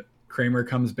and Kramer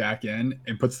comes back in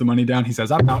and puts the money down. He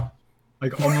says, I'm out,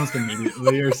 like almost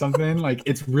immediately or something. Like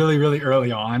it's really, really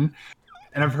early on.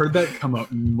 And I've heard that come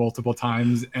up multiple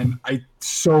times. And I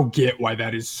so get why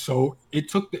that is so. It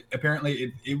took,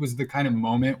 apparently, it was the kind of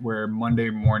moment where Monday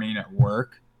morning at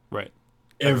work, Right.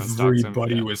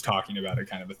 everybody was talking about it,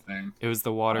 kind of a thing. It was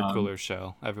the water cooler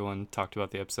show. Everyone talked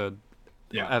about the episode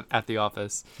at the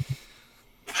office.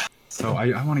 So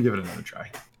I want to give it another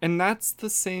try. And that's the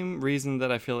same reason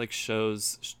that I feel like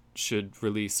shows should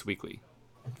release weekly.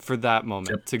 For that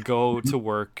moment, to go to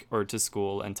work or to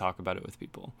school and talk about it with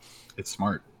people. It's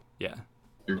smart. Yeah.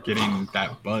 You're getting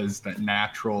that buzz, that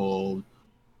natural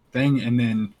thing. And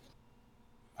then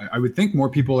I would think more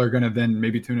people are going to then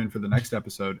maybe tune in for the next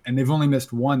episode. And they've only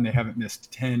missed one. They haven't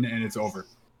missed 10 and it's over.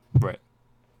 Right.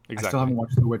 Exactly. I still haven't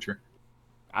watched The Witcher.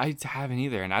 I haven't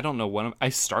either. And I don't know when I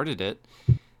started it.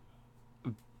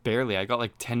 Barely. I got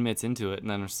like 10 minutes into it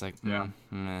and then I was just like,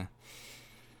 meh.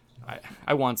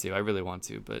 I want to. I really want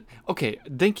to. But okay,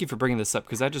 thank you for bringing this up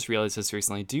because I just realized this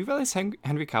recently. Do you realize Henry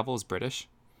Cavill is British?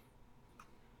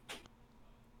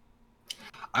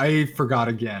 I forgot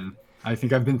again. I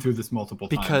think I've been through this multiple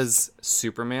times. Because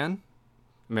Superman,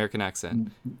 American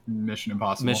accent. Mission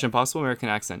Impossible. Mission Impossible, American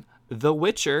accent. The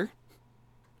Witcher,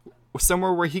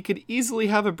 somewhere where he could easily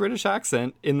have a British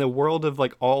accent in the world of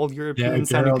like all European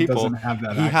sounding people. Doesn't have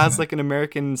that he accent. has like an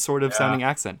American sort of sounding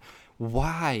accent.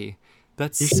 Why?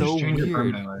 That's so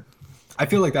weird. I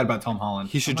feel like that about Tom Holland.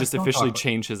 He should just officially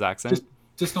change his accent.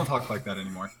 Just don't talk like that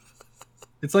anymore.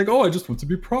 It's like, oh, I just want to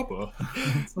be proper.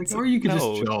 It's like, or you could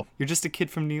just chill. You're just a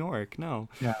kid from New York. No.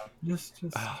 Yeah, just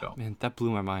chill. Man, that blew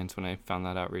my mind when I found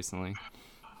that out recently.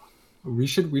 We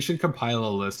should compile a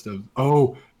list of.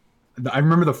 Oh, I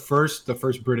remember the first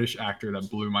British actor that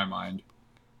blew my mind.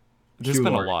 There's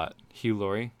been a lot. Hugh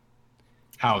Laurie.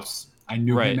 House. I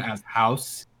knew him as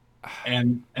House.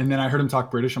 And then I heard him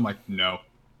talk British. I'm like, no,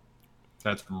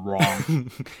 that's wrong.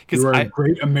 You are a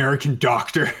great American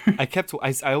doctor. I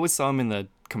always saw him in the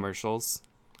commercials.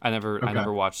 I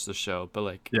never watched the show, but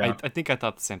like, I think I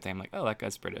thought the same thing. I'm like, oh, that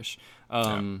guy's British.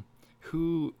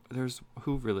 Who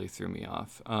really threw me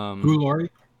off? Hugh Laurie.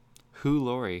 Hugh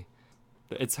Laurie.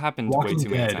 It's happened Walking way too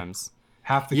many Dead. times.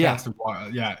 Half the cast of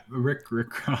Rick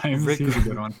Grimes. He's a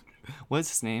good one. What's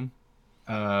his name?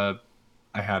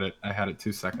 I had it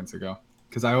 2 seconds ago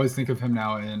because I always think of him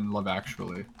now in Love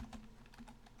Actually.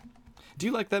 Do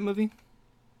you like that movie?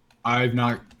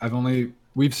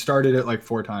 We've started it like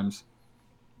 4 times.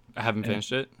 I haven't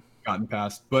finished it. Gotten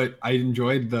past, but I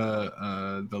enjoyed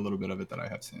the little bit of it that I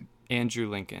have seen. Andrew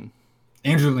Lincoln.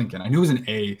 I knew it was an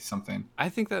A something. I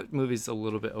think that movie's a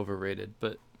little bit overrated,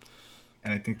 but.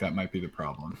 And I think that might be the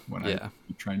problem when I'm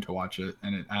trying to watch it,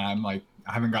 and I'm like,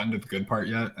 I haven't gotten to the good part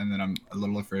yet, and then I'm a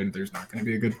little afraid there's not going to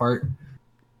be a good part.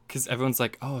 Because everyone's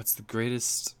like, oh, it's the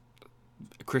greatest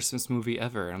Christmas movie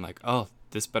ever. And I'm like, oh,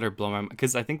 this better blow my mind.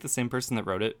 Because I think the same person that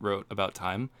wrote About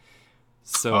Time.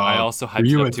 So I also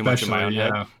hyped it up too much in my own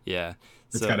head. Yeah.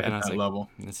 It's got to hit that level.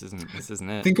 This isn't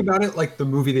it. Think about it like the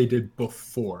movie they did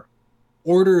before.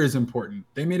 Order is important.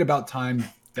 They made About Time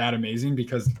that amazing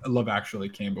because Love Actually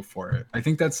came before it. I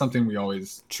think that's something we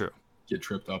always get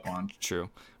tripped up on. True.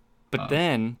 But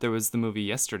then there was the movie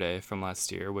Yesterday from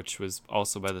last year, which was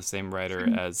also by the same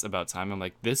writer as About Time. I'm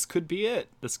like, this could be it.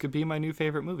 This could be my new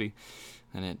favorite movie.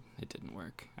 And it didn't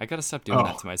work. I got to stop doing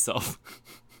that to myself.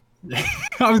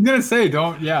 I was going to say,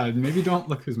 maybe don't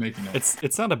look who's making it.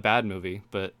 It's not a bad movie,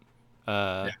 but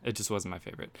it just wasn't my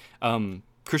favorite.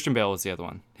 Christian Bale was the other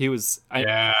one. He was,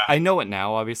 I know it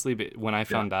now, obviously, but when I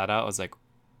found that out, I was like,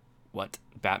 what?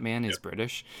 Batman is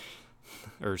British?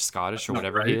 Or Scottish or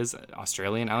whatever he is,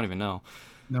 Australian. I don't even know.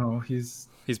 No, he's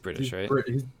British, right?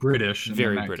 He's British,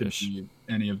 very British. Could be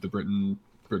any of the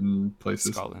Britain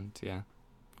places. Scotland, yeah.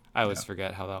 I always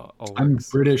forget how that all works. I'm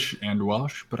British and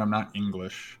Welsh, but I'm not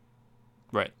English.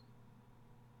 Right.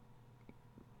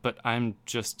 But I'm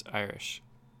just Irish.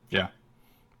 Yeah.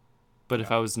 But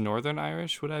if I was Northern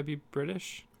Irish, would I be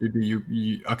British? You'd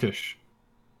be UK-ish.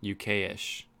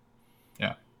 UK-ish.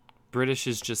 Yeah. British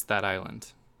is just that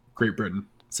island. Great Britain.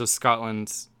 So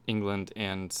Scotland, England,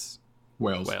 and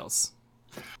Wales.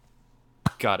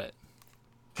 Got it.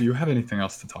 Do you have anything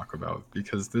else to talk about?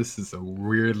 Because this is a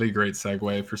weirdly great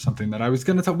segue for something that I was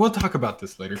going to talk. We'll talk about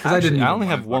this later. Because I only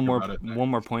have one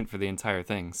more point for the entire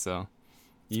thing. So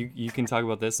you can talk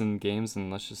about this in games,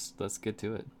 and let's get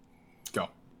to it. Go.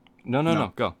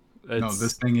 No, go. No,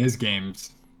 this thing is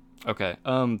games. Okay.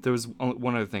 There was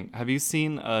one other thing. Have you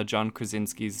seen John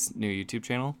Krasinski's new YouTube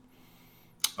channel?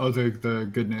 Oh, the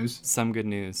good news. Some good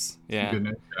news. Yeah. Some good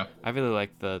news. Yeah. I really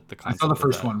like the concept. I saw the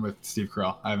first one with Steve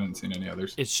Carell. I haven't seen any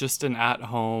others. It's just an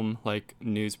at-home like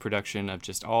news production of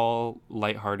just all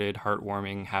lighthearted,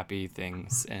 heartwarming, happy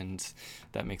things, and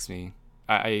that makes me.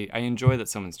 I enjoy that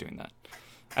someone's doing that,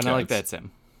 and I like that it's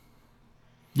him.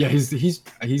 Yeah,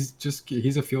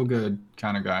 he's a feel-good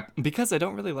kind of guy. Because I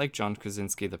don't really like John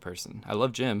Krasinski the person. I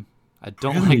love Jim. I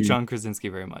don't Really? like John Krasinski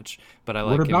very much, but I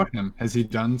like him. What about him? Has he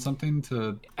done something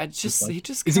to? He just.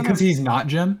 Is it because he's not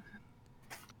Jim?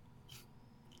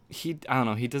 I don't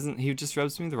know. He doesn't. He just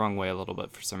rubs me the wrong way a little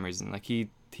bit for some reason. Like he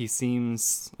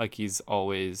seems like he's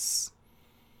always.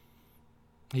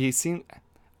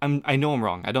 I know I'm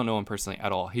wrong. I don't know him personally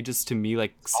at all. He just to me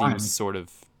like seems sort of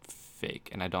fake,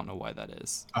 and I don't know why that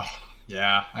is. Oh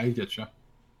yeah, I get you.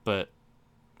 But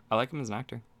I like him as an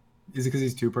actor. Is it because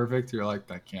he's too perfect? You're like,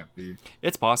 that can't be.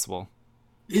 It's possible.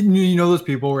 You know those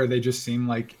people where they just seem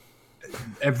like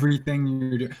everything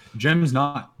you're doing. Jim's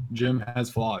not. Jim has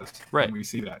flaws. Right. And we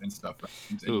see that and stuff. Right?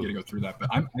 And you got to go through that. But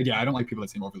I don't like people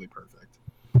that seem overly perfect.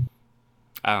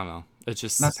 I don't know. It's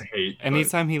just not to hate.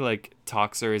 Anytime he like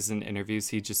talks or is in interviews,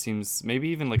 he just seems maybe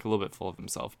even like a little bit full of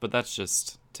himself. But that's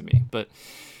just to me. But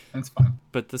that's fine.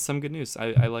 But there's some good news.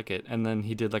 I like it. And then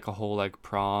he did like a whole like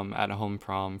at-home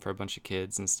prom for a bunch of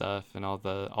kids and stuff, and all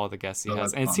the guests he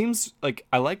has. And it seems like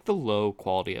I like the low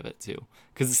quality of it too,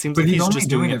 because it seems like he's just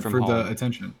doing it from home. The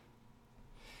attention.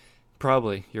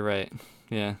 Probably, you're right.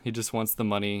 Yeah, he just wants the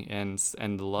money and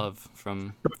the love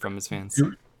from his fans.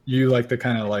 You like the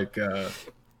kind of like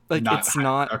it's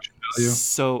not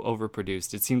so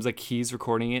overproduced. It seems like he's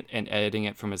recording it and editing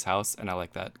it from his house, and I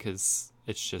like that because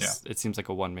it's just it seems like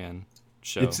a one-man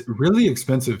show. It's really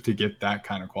expensive to get that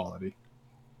kind of quality.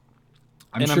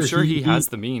 I'm sure he has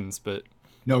the means, but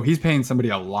no, he's paying somebody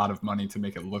a lot of money to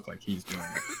make it look like he's doing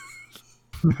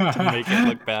it. To make it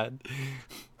look bad.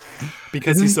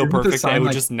 Because he's so perfect that it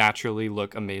would just naturally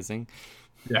look amazing.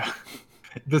 Yeah.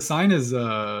 The sign is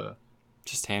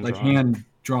just hand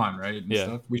drawn, right? And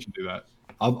stuff. We should do that.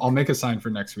 I'll make a sign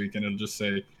for next week and it'll just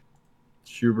say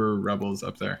Huber Rebels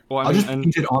up there. Well, I'll just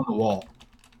paint it on the wall.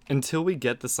 Until we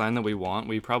get the sign that we want,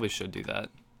 we probably should do that.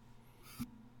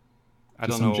 I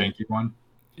don't know. Some janky one.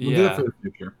 We'll do that for the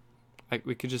future. Like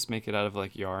we could just make it out of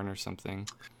like yarn or something.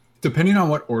 Depending on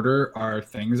what order our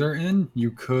things are in,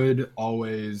 you could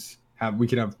always have. We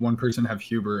could have one person have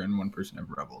Huber and one person have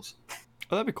Rebels.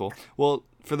 Oh, that'd be cool. Well,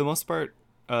 for the most part,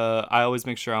 I always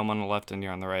make sure I'm on the left and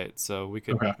you're on the right, so we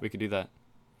could do that.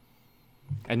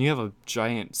 And you have a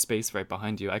giant space right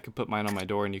behind you. I could put mine on my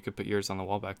door, and you could put yours on the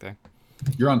wall back there.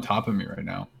 You're on top of me right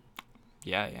now.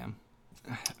 Yeah, I am.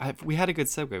 We had a good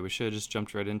segue. We should have just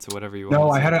jumped right into whatever you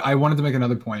wanted. No, I wanted to make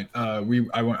another point.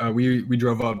 We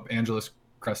drove up Angeles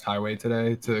Crest Highway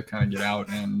today to kind of get out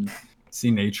and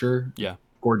see nature. Yeah.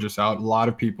 Gorgeous out. A lot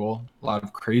of people, a lot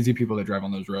of crazy people that drive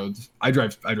on those roads. I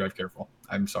drive careful.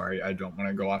 I'm sorry. I don't want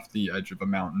to go off the edge of a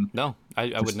mountain. No,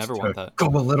 I would never want that. Go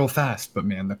a little fast, but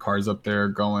man, the car's up there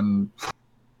going.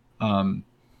 On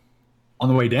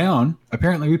the way down,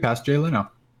 apparently we passed Jay Leno.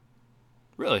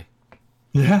 Really?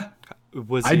 Yeah.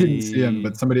 I didn't see him,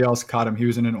 but somebody else caught him. He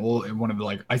was in one of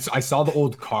the I saw the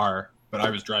old car, but I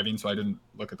was driving, so I didn't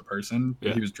look at the person.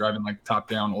 But he was driving like top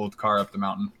down old car up the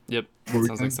mountain. Yep.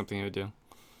 Sounds like something he would do.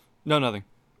 No, nothing.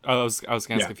 I was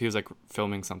gonna ask if he was like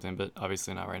filming something, but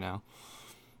obviously not right now.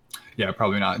 Yeah,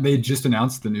 probably not. They just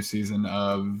announced the new season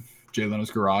of Jay Leno's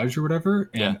Garage or whatever,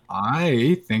 and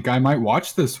I think I might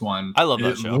watch this one. I love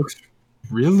that show. It looks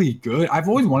really good. I've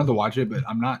always wanted to watch it, but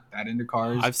I'm not that into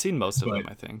cars. I've seen most of them,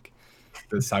 I think.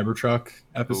 The Cybertruck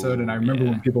episode, and I remember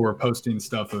when people were posting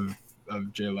stuff of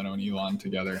Jay Leno and Elon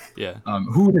together. Yeah.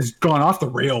 Who has gone off the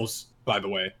rails, by the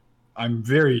way. I'm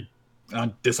very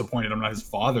not disappointed. I'm not his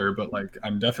father, but like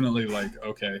I'm definitely like,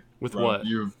 okay. With what?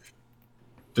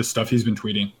 The stuff he's been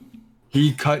tweeting.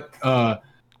 He cut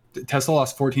Tesla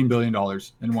lost $14 billion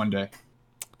in one day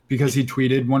because he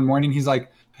tweeted one morning. He's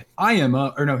like,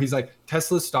 he's like,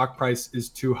 Tesla's stock price is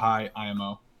too high,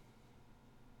 IMO.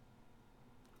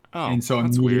 Oh, and so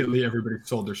immediately everybody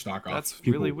sold their stock off. That's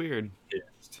really weird.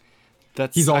 Pissed.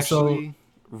 He's also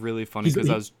really funny because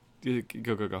I was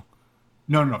go.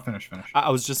 No. Finish. I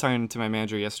was just talking to my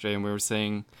manager yesterday, and we were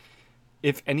saying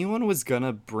if anyone was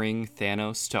gonna bring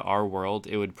Thanos to our world,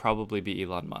 it would probably be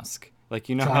Elon Musk. Like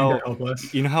Trying to help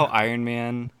us. you know how Iron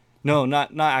Man. No,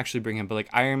 not actually bring him, but like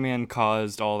Iron Man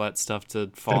caused all that stuff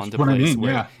to fall That's into what place. I mean.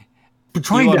 Where Yeah. But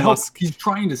trying Elon to help. Musk- He's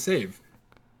trying to save.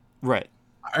 Right.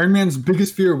 Iron Man's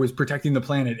biggest fear was protecting the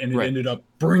planet, and it Right. ended up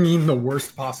bringing the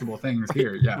worst possible things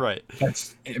here. Yeah. Right.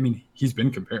 He's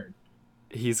been compared.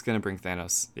 He's gonna bring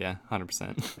Thanos. Yeah,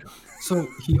 100%. So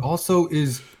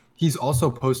he's also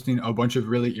posting a bunch of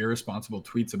really irresponsible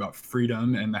tweets about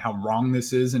freedom and how wrong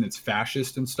this is, and it's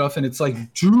fascist and stuff. And it's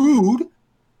like, dude,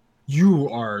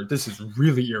 this is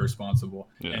really irresponsible.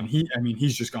 Yeah. And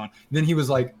he's just gone. Then he was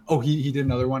like, oh, he did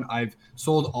another one. I've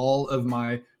sold all of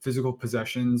my physical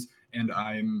possessions and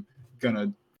I'm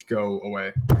gonna go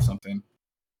away or something.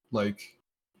 Like,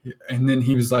 and then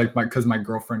he was like, because my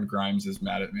girlfriend Grimes is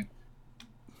mad at me.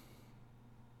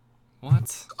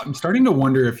 What? I'm starting to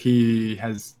wonder if he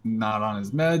has not on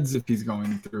his meds, if he's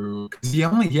going through, because he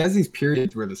has these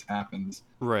periods where this happens.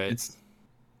 Right. It's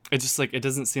just like, it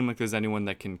doesn't seem like there's anyone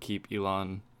that can keep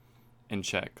Elon in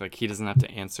check. Like, he doesn't have to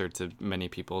answer to many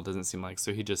people. It doesn't seem like.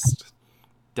 So he just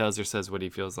does or says what he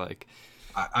feels like.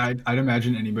 I'd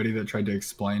imagine anybody that tried to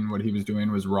explain what he was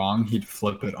doing was wrong, he'd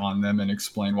flip it on them and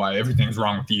explain why everything's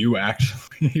wrong with you,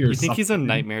 actually. You think he's a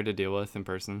nightmare to deal with in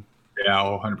person? Yeah,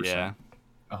 100%. Yeah.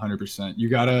 100%. You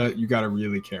gotta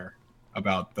really care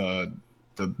about the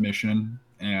mission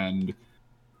and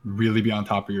really be on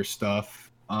top of your stuff.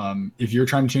 If you're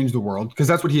trying to change the world, because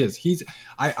that's what he is.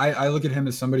 I look at him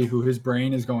as somebody who his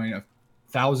brain is going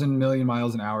 1,000 million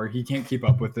miles an hour. He can't keep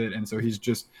up with it, and so he's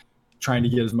just trying to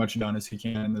get as much done as he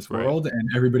can in this world, and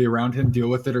everybody around him deal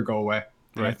with it or go away.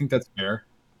 And I think that's fair,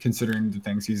 considering the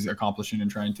things he's accomplishing and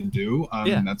trying to do.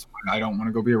 And that's why I don't want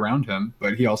to go be around him,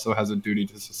 but he also has a duty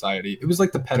to society. It was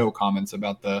like the pedo comments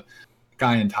about the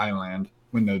guy in Thailand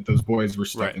when those boys were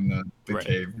stuck in the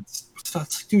cave. It's like,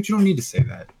 dude, you don't need to say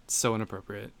that. It's so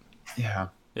inappropriate. Yeah.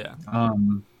 Yeah.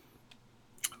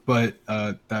 But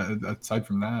aside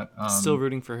from that, still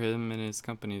rooting for him and his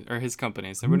companies.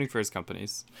 I'm rooting for his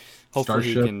companies. Hopefully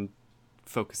he can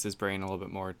focus his brain a little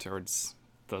bit more towards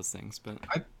those things. But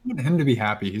I want him to be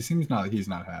happy. He's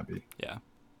not happy. Yeah.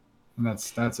 And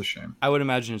that's a shame. I would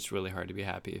imagine it's really hard to be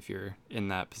happy if you're in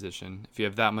that position. If you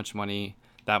have that much money,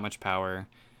 that much power.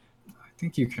 I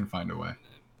think you can find a way.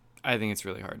 I think it's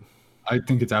really hard. I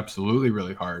think it's absolutely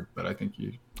really hard, but I think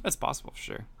that's possible for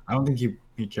sure. I don't think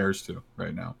he cares to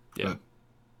right now. Yeah.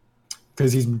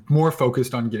 Because he's more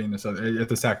focused on getting this at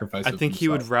the sacrifice. I think he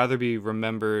would rather be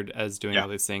remembered as doing all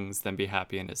these things than be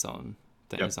happy in his own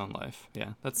life.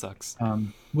 Yeah, that sucks.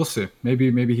 We'll see.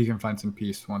 Maybe he can find some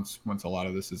peace once a lot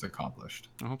of this is accomplished.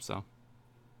 I hope so.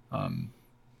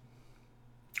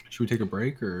 Should we take a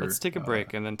break or? Let's take a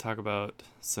break and then talk about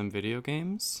some video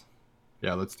games.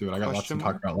 Yeah, let's do it. I got lots to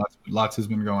talk about. Lots has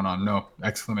been going on. No,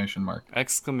 exclamation mark.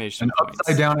 Exclamation An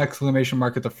upside down exclamation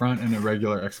mark at the front and a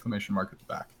regular exclamation mark at the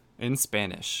back. In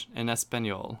Spanish, in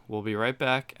Espanol. We'll be right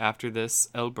back after this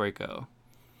El Breako.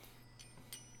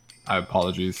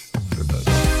 Apologies for that.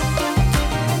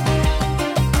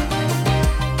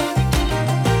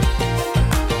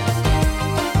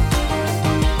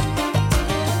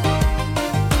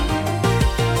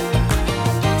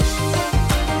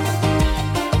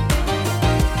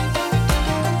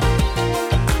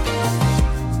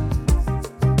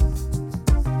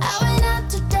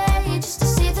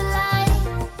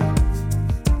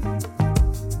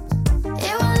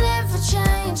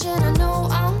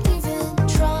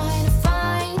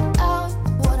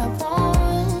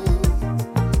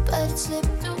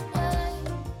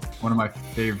 One of my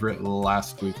favorite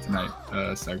last week tonight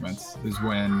segments is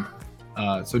when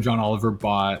so John Oliver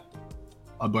bought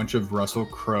a bunch of Russell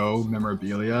Crowe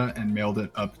memorabilia and mailed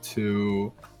it up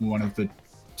to one of the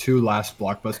two last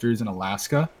Blockbusters in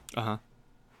Alaska.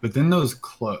 But then those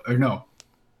I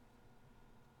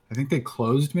think they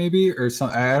closed maybe or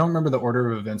something. I don't remember the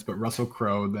order of events, but Russell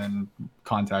Crowe then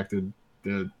contacted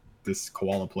this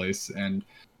koala place and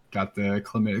got the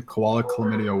Koala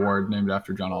Chlamydia Award named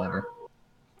after John Oliver.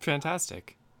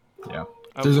 Fantastic. Yeah.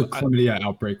 There's a chlamydia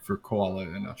outbreak for koala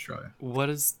in Australia. What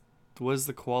does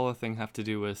the koala thing have to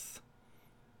do with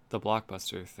the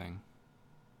Blockbuster thing?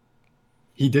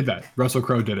 He did that. Russell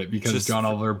Crowe did it because John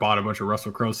Oliver bought a bunch of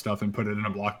Russell Crowe stuff and put it in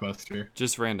a Blockbuster.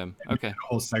 Just random. Okay. A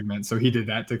whole segment. So he did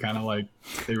that to kind of like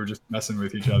they were just messing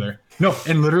with each other. No,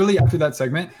 and literally after that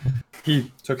segment,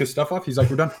 he took his stuff off. He's like,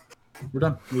 "We're done.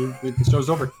 The show's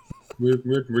over. We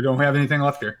don't have anything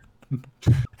left here."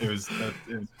 It was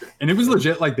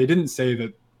legit. Like they didn't say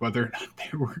that whether or not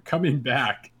they were coming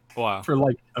back. Wow. For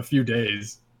like a few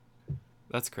days.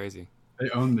 That's crazy. They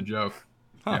own the joke.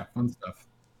 Huh. Yeah, fun stuff.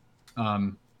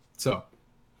 So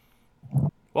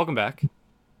Welcome back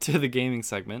to the gaming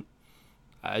segment.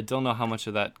 I don't know how much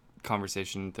of that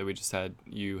conversation that we just had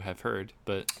you have heard,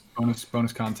 but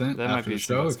bonus content that might after be the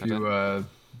some show bonus if you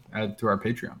add to our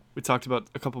Patreon. we talked about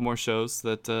a couple more shows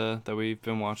that we've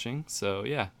been watching. So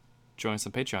yeah, join us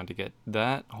on Patreon to get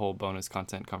that whole bonus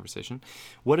content conversation.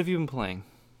 What have you been playing?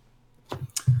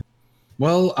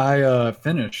 Well, I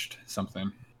finished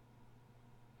something.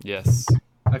 Yes.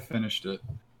 I finished it.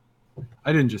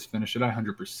 I didn't just finish it. I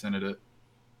 100%ed it.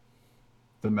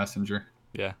 The Messenger.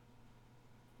 Yeah.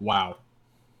 Wow.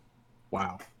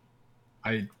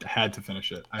 I had to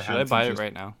finish it. Should I buy it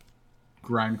right now?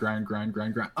 Grind.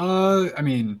 I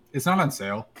mean, it's not on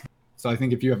sale. So I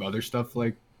think if you have other stuff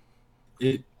like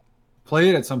it, play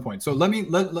it at some point. So let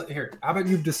here. How about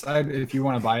you decide if you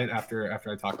want to buy it after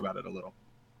I talk about it a little.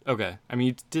 Okay. I mean,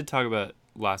 you did talk about it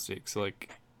last week, so like.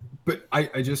 But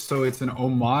I just so it's an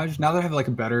homage. Now that I have like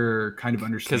a better kind of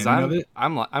understanding of it,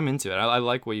 I'm into it. I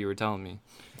like what you were telling me.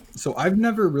 So I've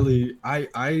never really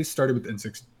I started with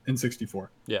N64.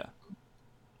 Yeah.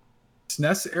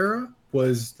 SNES era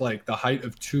was like the height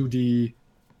of 2D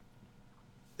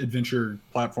adventure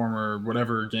platformer,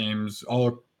 whatever games,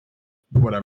 all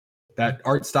whatever. That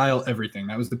art style, everything.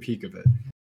 That was the peak of it.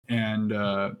 And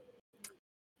I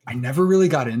never really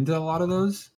got into a lot of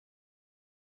those.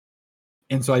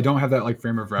 And so I don't have that like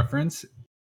frame of reference.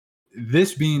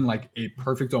 This being like a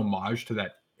perfect homage to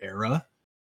that era.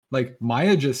 Like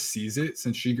Maya just sees it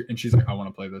she's like, I want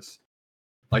to play this.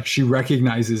 Like she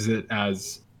recognizes it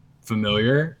as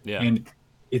familiar. Yeah. And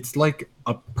it's like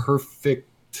a perfectly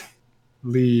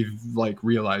like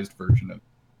realized version of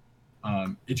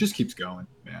it. It just keeps going,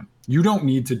 man. You don't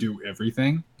need to do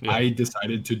everything. Yeah. I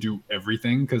decided to do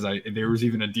everything because there was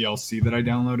even a DLC that I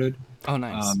downloaded. Oh,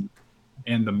 nice.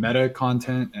 And the meta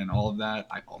content and all of that.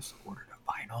 I also ordered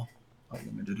a vinyl. A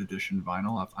limited edition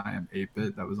vinyl of I Am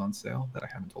 8-Bit that was on sale that I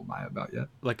haven't told Maya about yet.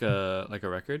 Like a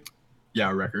record? Yeah,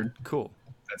 a record. Cool.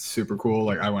 That's super cool.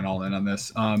 Like I went all in on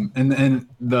this. And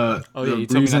the you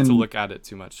told me not to look at it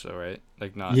too much though, right?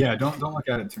 Like not. Yeah, don't look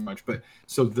at it too much. But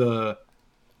so the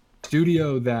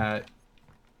studio that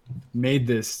made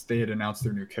this, they had announced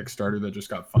their new Kickstarter that just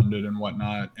got funded and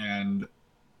whatnot. And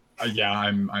yeah,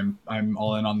 I'm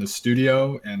all in on this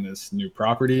studio and this new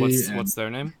property. What's their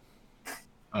name?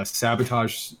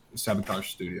 Sabotage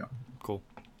Studio. Cool.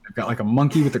 I've got like a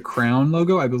monkey with a crown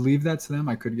logo. I believe that's them.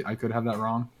 I could have that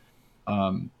wrong.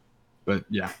 But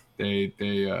yeah, they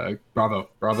bravo.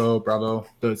 The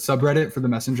subreddit for the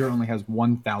Messenger only has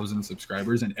 1,000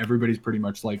 subscribers, and everybody's pretty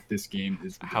much like, this game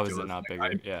is ridiculous. How is it not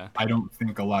bigger? Yeah. I don't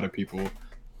think a lot of people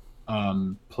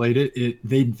played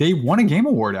it. They won a game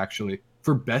award actually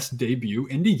for best debut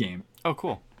indie game. Oh,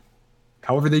 cool.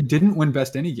 However, they didn't win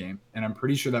best indie game, and I'm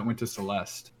pretty sure that went to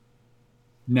Celeste.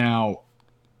 Now,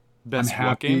 best I'm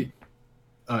happy.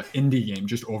 What game? Indie game,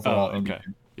 just overall indie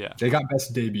game. Yeah. They got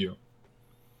best debut.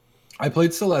 I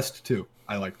played Celeste too.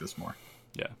 I like this more.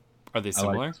 Yeah. Are they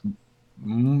similar?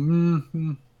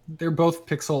 They're both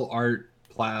pixel art,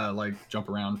 like jump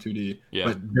around 2D,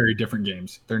 but very different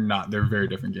games. They're not. They're very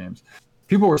different games.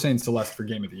 People were saying Celeste for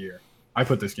game of the year. I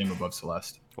put this game above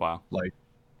Celeste. Wow. Like,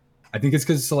 I think it's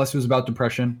because Celeste was about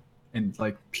depression, and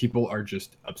like people are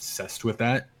just obsessed with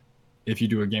that. If you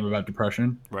do a game about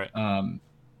depression, right?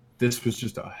 This was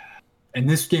just and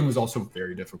this game was also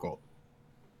very difficult.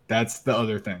 That's the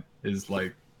other thing is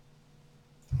like,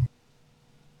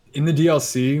 in the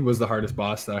DLC was the hardest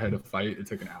boss that I had to fight. It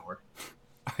took an hour.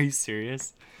 Are you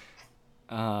serious?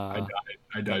 I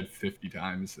died 50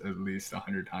 times, at least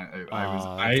 100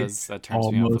 times. That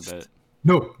turns me off a bit.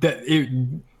 No, that it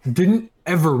didn't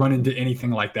ever run into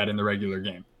anything like that in the regular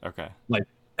game. Okay. Like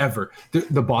ever.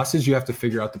 The bosses, you have to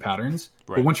figure out the patterns.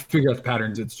 Right. But once you figure out the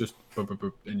patterns, it's just boop, boop,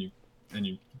 boop, and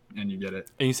you get it.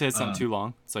 And you say it's not too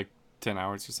long. It's like 10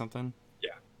 hours or something.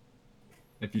 Yeah.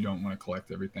 If you don't want to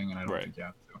collect everything, and I don't think you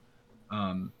have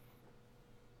to.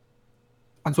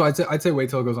 And so I'd say wait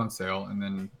till it goes on sale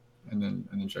and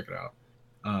then check it out.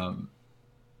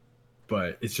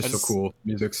 But it's just so cool.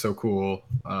 Music's so cool.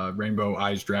 Rainbow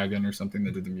Eyes Dragon or something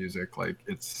that did the music. Like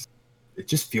it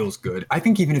just feels good. I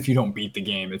think even if you don't beat the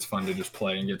game, it's fun to just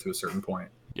play and get to a certain point.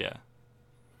 Yeah.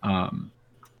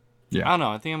 Yeah. I don't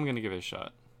know. I think I'm gonna give it a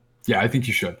shot. Yeah, I think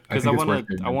you should. Because I want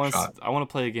to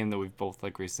play a game that we've both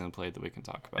like recently played that we can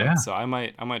talk about. Yeah. So I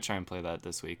might try and play that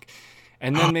this week,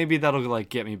 and then maybe that'll like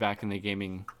get me back in the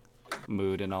gaming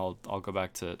mood, and I'll go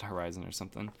back to Horizon or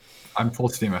something. I'm full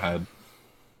steam ahead.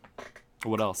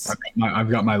 What else?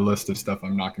 I've got my list of stuff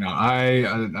I'm knocking out.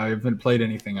 I haven't played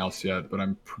anything else yet, but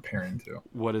I'm preparing to.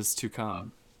 What is to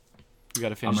come? You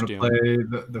got to I'm finish gonna Doom.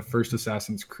 play the first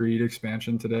Assassin's Creed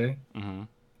expansion today.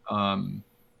 Mm-hmm.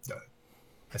 The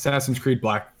Assassin's Creed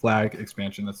Black Flag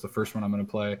expansion. That's the first one I'm gonna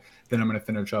play. Then I'm gonna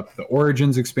finish up the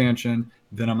Origins expansion.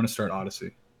 Then I'm gonna start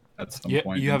Odyssey at some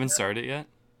point. You haven't started it yet?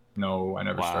 No, I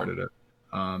never Wow. started it.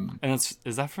 And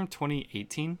is that from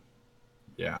 2018?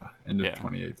 Yeah, end of Yeah.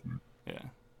 2018. Yeah.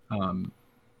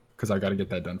 Because I got to get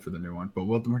that done for the new one. But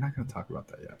we're not going to talk about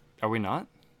that yet. Are we not?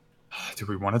 Do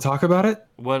we want to talk about it?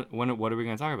 What are we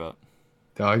going to talk about?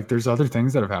 Like, there's other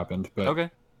things that have happened. But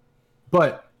Okay.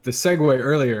 But the segue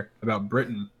earlier about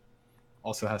Britain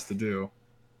also has to do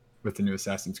with the new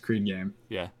Assassin's Creed game.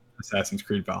 Yeah. Assassin's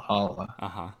Creed Valhalla.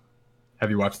 Uh-huh. Have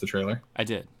you watched the trailer? I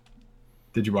did.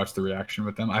 Did you watch the reaction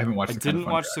with them? I haven't watched. I didn't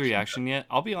watch the reaction yet.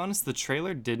 I'll be honest, the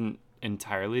trailer didn't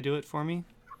entirely do it for me.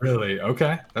 Really?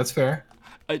 Okay, that's fair.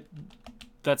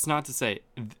 That's not to say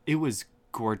it was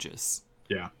gorgeous.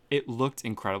 Yeah. It looked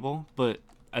incredible, but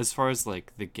as far as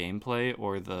like the gameplay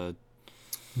or the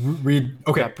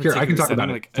Okay, here I can talk about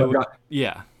like, it.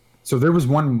 Yeah. So there was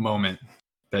one moment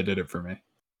that did it for me,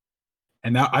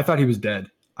 and now I thought he was dead.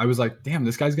 I was like, "Damn,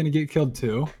 this guy's gonna get killed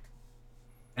too."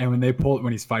 And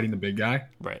when he's fighting the big guy,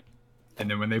 right? And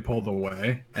then when they pulled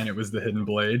away, and it was the hidden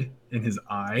blade in his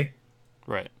eye,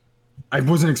 right? I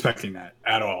wasn't expecting that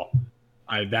at all.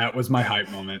 That was my hype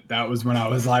moment. That was when I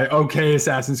was like, "Okay,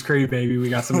 Assassin's Creed, baby, we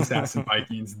got some Assassin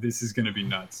Vikings. This is gonna be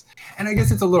nuts." And I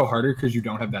guess it's a little harder because you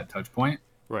don't have that touch point,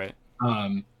 right?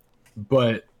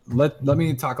 But let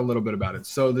me talk a little bit about it.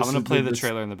 So I'm gonna play the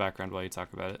trailer in the background while you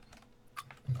talk about it.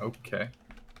 Okay.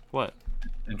 What?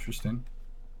 Interesting.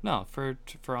 No, for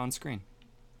on screen.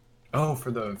 Oh,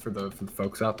 for the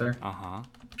folks out there. Uh-huh.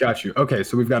 Got you. Okay,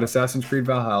 so we've got Assassin's Creed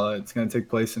Valhalla. It's going to take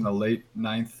place in the late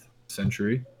 9th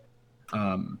century,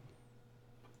 and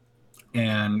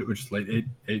which is late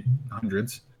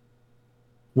 800s,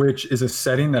 which is a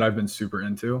setting that I've been super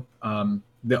into.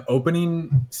 The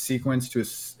opening sequence to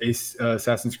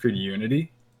Assassin's Creed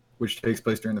Unity, which takes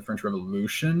place during the French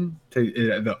Revolution,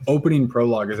 the opening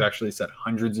prologue is actually set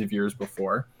hundreds of years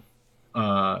before,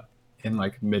 in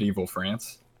like medieval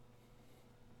France.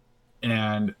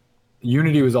 And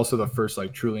Unity was also the first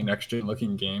like truly next-gen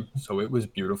looking game, so it was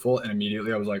beautiful. And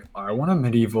immediately I was like, I want a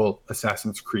medieval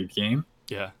Assassin's Creed game.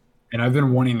 Yeah. And I've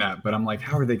been wanting that, but I'm like,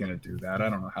 how are they going to do that? I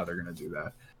don't know how they're going to do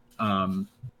that.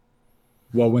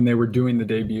 Well, when they were doing the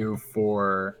debut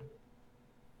for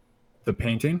the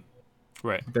painting,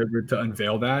 right, they were to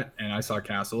unveil that, and I saw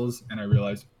castles, and I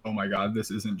realized, oh my god, this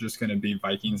isn't just going to be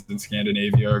Vikings in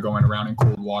Scandinavia or going around in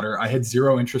cold water. I had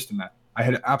zero interest in that. I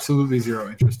had absolutely zero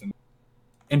interest in that.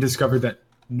 And discovered that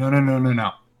no,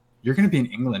 you're going to be in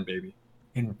England, baby,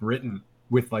 in Britain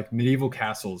with like medieval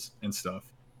castles and stuff.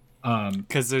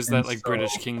 Because there's that like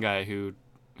British king guy who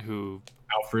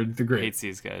Alfred the Great hates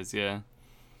these guys. Yeah.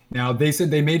 Now they said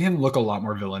they made him look a lot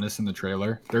more villainous in the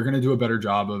trailer. They're going to do a better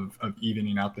job of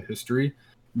evening out the history.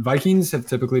 Vikings have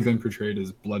typically been portrayed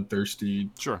as bloodthirsty,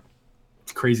 sure,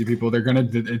 crazy people.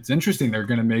 It's interesting. They're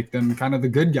gonna make them kind of the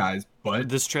good guys, but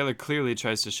this trailer clearly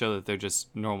tries to show that they're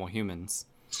just normal humans.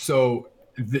 So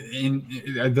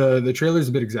the trailer is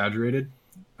a bit exaggerated.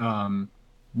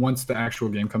 Once the actual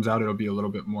game comes out, it'll be a little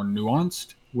bit more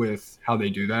nuanced with how they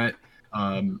do that.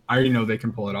 I already know they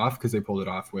can pull it off because they pulled it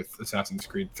off with Assassin's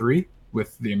Creed 3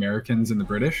 with the Americans and the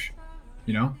British.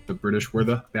 You know, the British were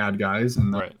the bad guys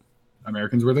and the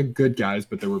Americans were the good guys,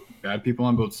 but there were bad people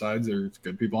on both sides. There's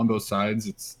good people on both sides.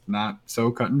 It's not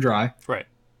so cut and dry. Right.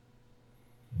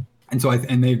 And so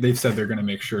they've said they're going to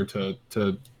make sure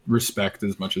to respect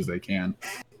as much as they can.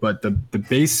 But the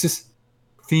basis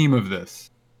theme of this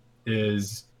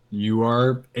is you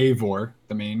are Eivor,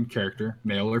 the main character,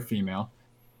 male or female,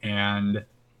 and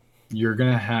you're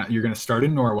gonna start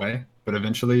in Norway, but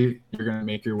eventually you're gonna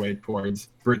make your way towards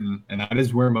Britain, and that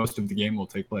is where most of the game will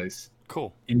take place.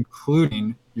 Cool.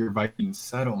 Including your Viking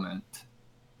settlement,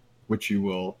 which you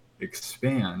will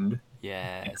expand.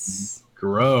 Yes. And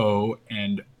grow,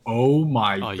 and oh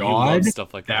my god, you love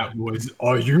stuff like that. Was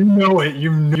you know it.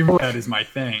 You know that is my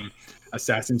thing.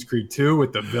 Assassin's Creed 2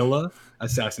 with the villa.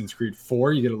 Assassin's Creed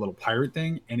 4, you get a little pirate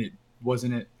thing, and it was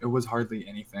hardly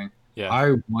anything. Yeah.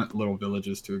 I want little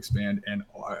villages to expand, and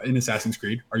in Assassin's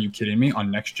Creed, are you kidding me?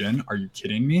 On next gen, are you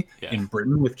kidding me? Yeah. In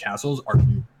Britain with castles, are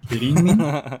you kidding me?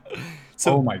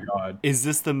 So, oh my god. Is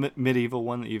this the medieval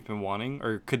one that you've been wanting,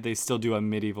 or could they still do a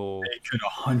medieval? They could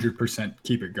 100%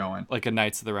 keep it going, like a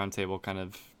Knights of the Round Table kind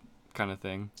of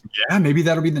thing. Yeah, maybe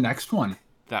that'll be the next one.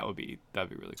 That'd be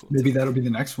really cool. Maybe that'll be the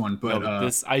next one. But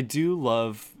I do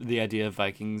love the idea of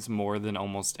Vikings more than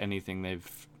almost anything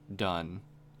they've done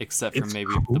except for It's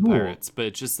maybe the cool. Pirates. But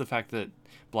it's just the fact that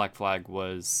Black Flag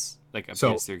was like a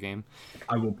PS3 game.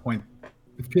 I will point.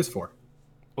 It's PS4.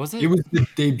 Was it? It was the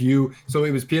debut. So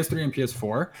it was PS3 and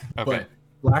PS4. Okay. But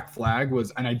Black Flag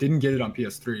was, and I didn't get it on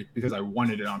PS3 because I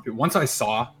wanted it on. Once I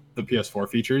saw the PS4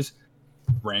 features,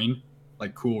 rain,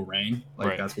 like cool rain, like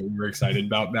Right. that's what we were excited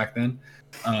about back then,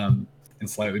 and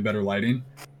slightly better lighting.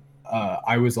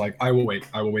 I was like, I will wait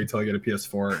till I get a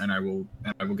PS4 and I will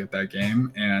get that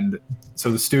game. And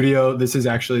so the studio, this is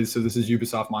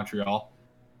Ubisoft Montreal,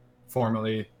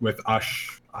 formerly with damn,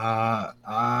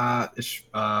 I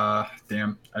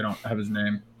don't have his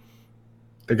name.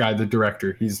 The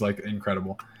director, he's like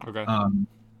incredible. Okay.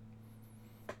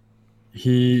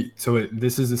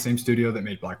 This is the same studio that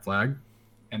made Black Flag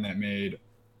and that made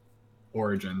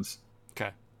Origins. Okay.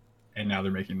 And now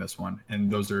they're making this one.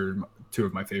 And those are two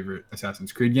of my favorite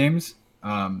Assassin's Creed games.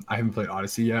 I haven't played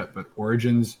Odyssey yet, but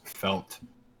Origins felt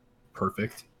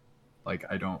perfect. Like,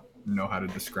 I don't know how to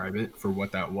describe it for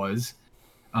what that was.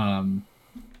 And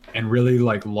really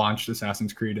like launched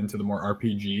Assassin's Creed into the more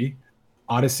RPG.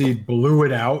 Odyssey blew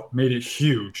it out, made it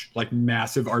huge, like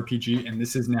massive RPG. And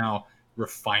this is now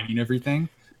refining everything.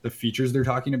 The features they're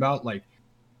talking about, like.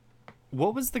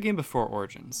 What was the game before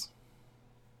Origins?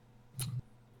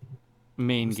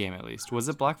 Main game, at least. Was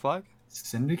it Black Flag?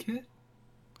 Syndicate?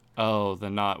 Oh, the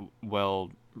not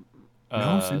well.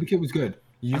 No, Syndicate was good.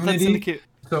 I thought Unity. Syndicate.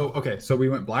 So we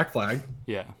went Black Flag.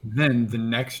 Yeah. Then the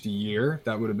next year,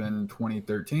 that would have been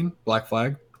 2013, Black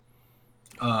Flag.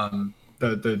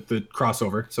 The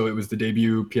crossover. So it was the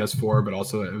debut PS4, but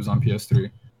also it was on PS3.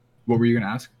 What were you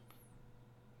gonna ask?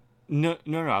 No.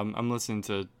 I'm listening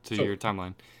to your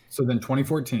timeline. So then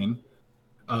 2014,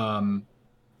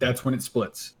 that's when it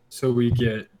splits. So we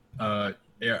get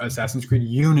Assassin's Creed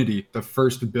Unity, the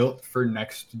first built for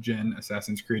next gen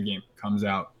Assassin's Creed game, comes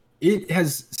out. It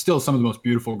has still some of the most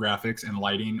beautiful graphics and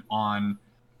lighting on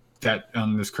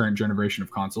this current generation of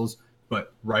consoles,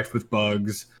 but rife with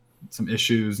bugs, some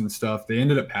issues and stuff. They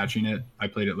ended up patching it. I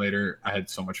played it later. I had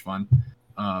so much fun.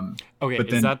 Okay,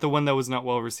 is that the one that was not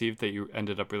well received that you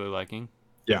ended up really liking?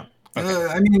 Yeah.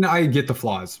 Okay. I mean, I get the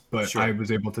flaws, but Sure. I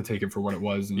was able to take it for what it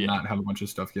was and not have a bunch of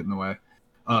stuff get in the way.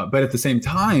 But at the same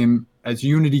time, as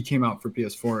Unity came out for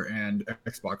PS4 and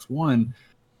Xbox One,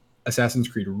 Assassin's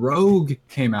Creed Rogue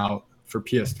came out for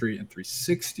PS3 and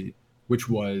 360, which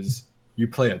was you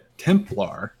play a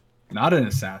Templar, not an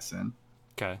assassin.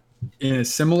 Okay. In a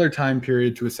similar time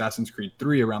period to Assassin's Creed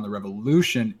 3 around the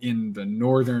Revolution in the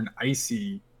northern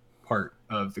icy part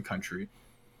of the country,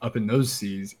 up in those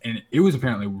seas. And it was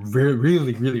apparently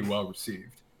really, really well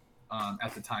received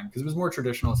at the time because it was more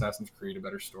traditional Assassin's Creed, a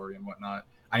better story and whatnot.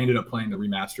 I ended up playing the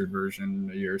remastered version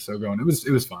a year or so ago, and it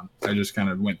was fun. I just kind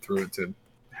of went through it to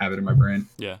have it in my brain.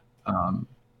 Yeah.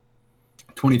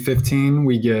 2015,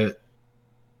 we get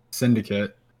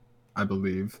Syndicate, I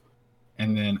believe.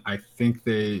 And then I think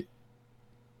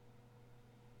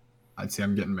I'd say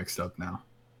I'm getting mixed up now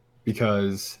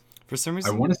because for some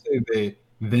reason I want to say they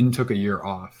then took a year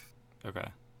off. Okay.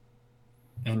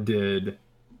 And did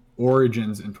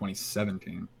Origins in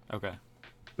 2017. Okay.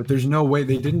 But there's no way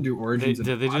they didn't do Origins.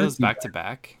 Did they do those back to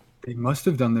back? They must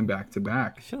have done them back to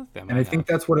back. I feel like they might and I think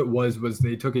that's what it was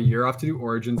they took a year off to do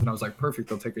Origins, and I was like, perfect,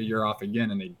 they'll take a year off again,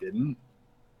 and they didn't.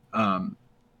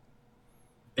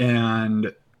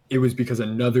 And it was because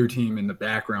another team in the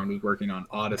background was working on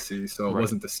Odyssey, so it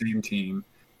wasn't the same team.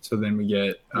 So then we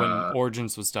get when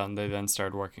Origins was done, they then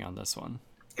started working on this one.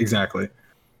 Exactly.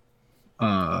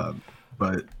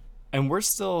 But we're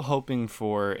still hoping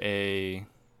for a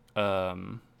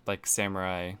like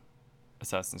samurai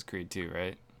Assassin's Creed 2,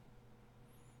 right?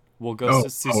 Will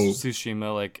Ghost of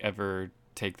Tsushima like ever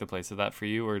take the place of that for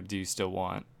you, or do you still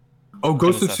want? Oh,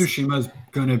 Ghost of Tsushima is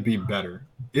gonna be better.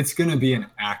 It's gonna be an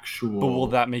actual. But will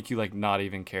that make you like not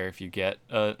even care if you get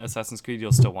Assassin's Creed?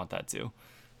 You'll still want that too.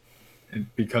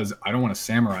 Because I don't want a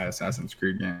samurai Assassin's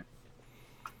Creed game.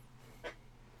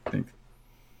 I think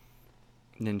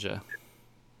Ninja.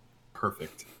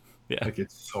 Perfect. Yeah. Like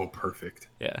it's so perfect.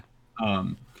 Yeah.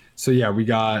 So yeah, we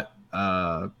got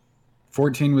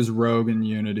 14 was Rogue and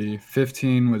Unity,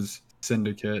 15 was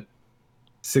Syndicate,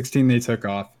 16 they took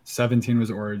off, 17 was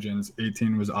Origins,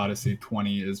 18 was Odyssey,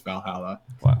 20 is Valhalla.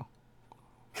 Wow.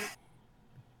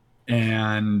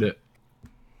 And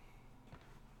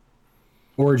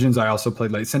Origins I also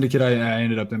played late. Syndicate I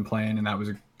ended up playing, and that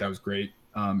was great.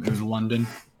 It was London,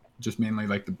 just mainly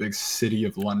like the big city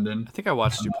of London. I think I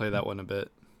watched you play that one a bit.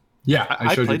 Yeah,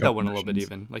 I played that one a little bit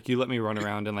even. Like you let me run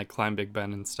around and like climb Big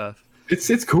Ben and stuff.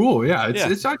 It's cool, yeah.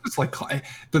 It's not just like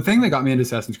the thing that got me into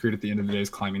Assassin's Creed at the end of the day is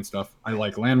climbing stuff. I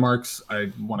like landmarks.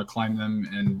 I want to climb them,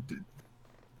 and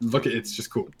look at it's just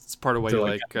cool. It's part of why to, you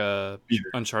like, be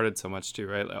there. Uncharted so much too,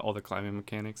 right? Like all the climbing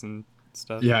mechanics and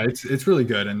stuff. Yeah, it's really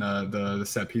good, and the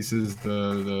set pieces,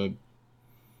 the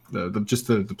just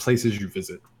the places you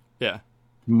visit. Yeah.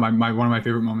 My one of my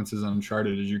favorite moments is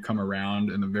Uncharted is you come around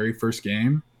in the very first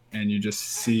game and you just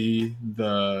see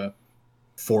the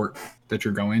fort that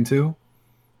you're going to.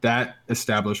 That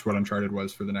established what Uncharted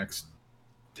was for the next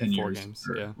 10 4 years games,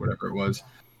 or yeah. whatever it was.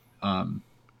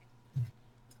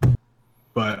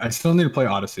 But I still need to play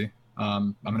Odyssey.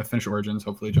 I'm gonna finish Origins,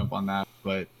 hopefully jump on that.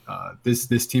 But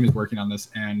this team is working on this,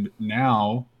 and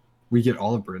now we get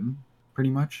all of Britain,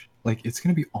 pretty much. Like it's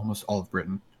gonna be almost all of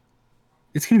Britain.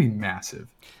 It's gonna be massive.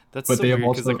 That's But so they have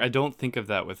weird because also like I don't think of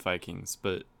that with Vikings,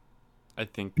 but I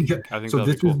think so that'll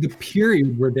this be cool. was the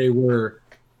period where they were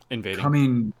Invading.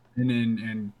 coming in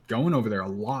and going over there a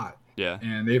lot. Yeah.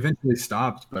 And they eventually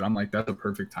stopped, but I'm like, that's a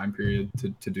perfect time period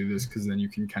to do this because then you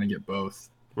can kind of get both.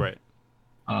 Right.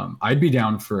 I'd be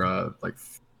down for like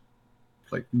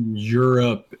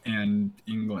Europe and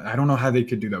England. I don't know how they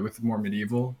could do that with more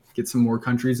medieval. Get some more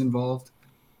countries involved.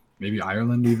 Maybe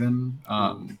Ireland even.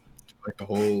 Like the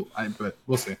whole. But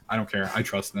we'll see. I don't care. I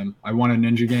trust them. I want a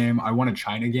ninja game. I want a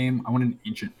China game. I want an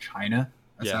ancient China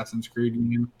Assassin's Creed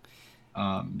game. Yeah,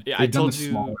 I they've done told the you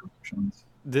smaller versions.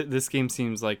 this game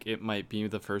seems like it might be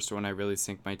the first one I really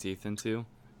sink my teeth into.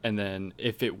 And then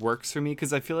if it works for me,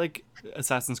 because I feel like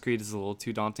Assassin's Creed is a little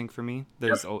too daunting for me.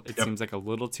 It seems like a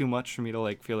little too much for me to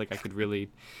like feel like I could really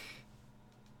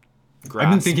grasp.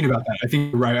 I've been thinking about that. I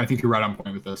think you're right. I think you're right on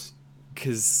point with this.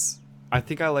 Because I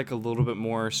think I like a little bit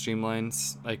more streamlined.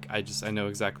 Like I know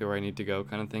exactly where I need to go,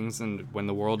 kind of things. And when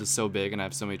the world is so big and I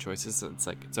have so many choices, it's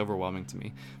like it's overwhelming to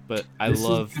me. But I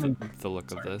love the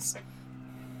look of this.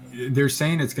 They're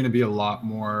saying it's going to be a lot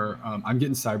more. I'm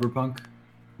getting cyberpunk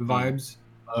vibes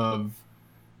of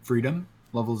freedom,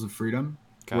 levels of freedom,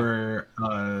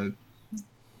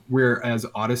 whereas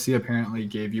Odyssey apparently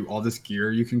gave you all this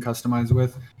gear you can customize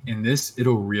with. In this,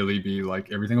 it'll really be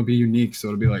like everything will be unique. So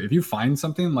it'll be like if you find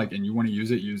something like and you want to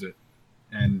use it,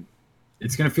 and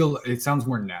it's gonna feel. It sounds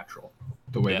more natural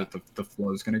the way that the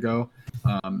flow is gonna go.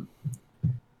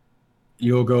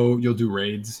 You'll do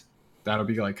raids. That'll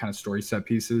be like kind of story set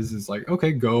pieces. It's like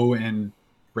okay, go and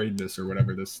raid this or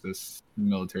whatever this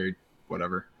military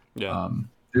whatever. Yeah.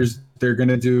 They're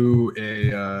gonna do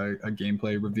a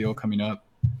gameplay reveal coming up.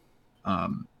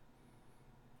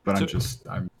 But so it's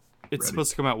ready. Supposed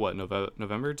to come out what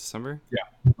November, December? Yeah,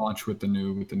 launch with the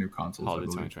new consoles. Holiday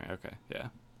 2020. Okay, yeah.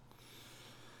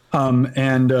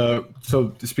 And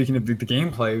so speaking of the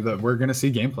gameplay, that we're gonna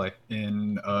see gameplay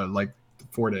in like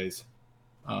 4 days.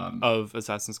 Of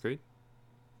Assassin's Creed.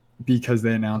 Because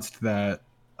they announced that.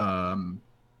 Well,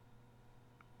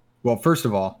 first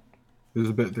of all,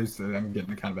 I'm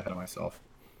getting kind of ahead of myself.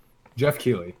 Jeff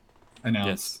Keighley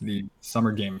announced the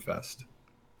Summer Game Fest.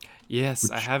 Yes,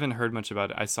 I haven't heard much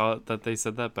about it. I saw that they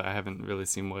said that, but I haven't really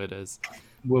seen what it is.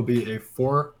 Will be a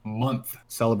 4-month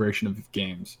celebration of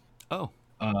games. Oh.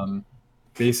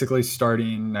 Basically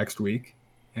starting next week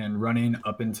and running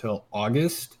up until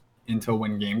August, until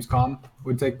when Gamescom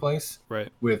would take place.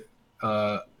 Right. With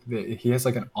he has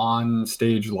like an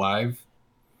on-stage live.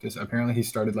 Apparently he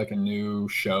started like a new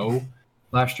show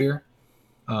last year.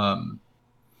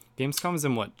 Gamescom is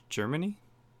in what, Germany?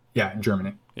 Yeah, in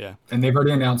Germany. Yeah. And they've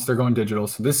already announced they're going digital.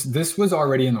 So this was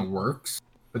already in the works,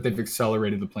 but they've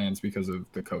accelerated the plans because of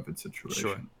the COVID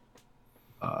situation.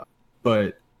 Sure.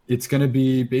 But it's going to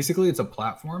be basically it's a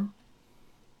platform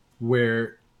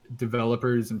where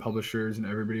developers and publishers and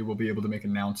everybody will be able to make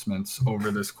announcements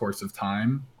over this course of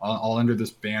time, all under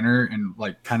this banner, and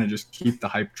like kind of just keep the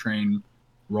hype train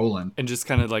rolling. And just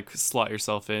kind of like slot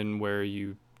yourself in where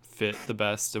you fit the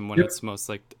best and when it's most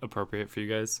like appropriate for you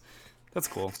guys. That's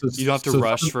cool. So, you don't have to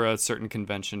rush for a certain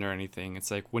convention or anything. It's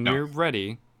like when you're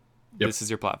ready, this is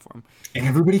your platform. And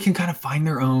everybody can kind of find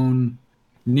their own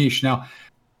niche. Now,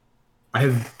 I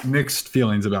have mixed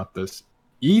feelings about this.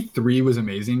 E3 was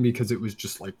amazing because it was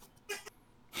just like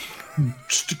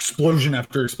just explosion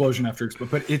after explosion after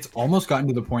explosion. But it's almost gotten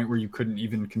to the point where you couldn't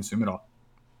even consume it all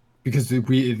because the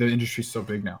industry's so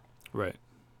big now. Right.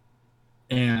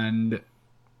 And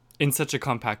in such a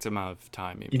compact amount of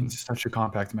time.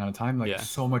 Like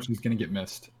so much is going to get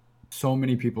missed. So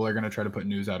many people are going to try to put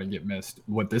news out and get missed.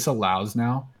 What this allows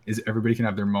now is everybody can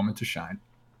have their moment to shine.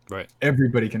 Right.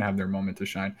 Everybody can have their moment to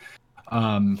shine.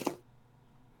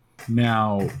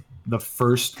 Now, the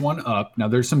first one up. Now,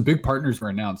 there's some big partners were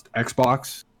announced.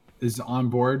 Xbox is on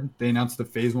board. They announced the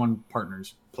Phase 1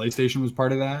 partners. PlayStation was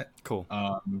part of that. Cool.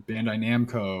 Bandai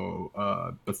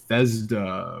Namco,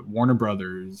 Bethesda, Warner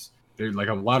Brothers. They're like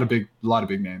a lot of big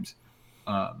names.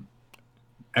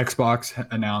 Xbox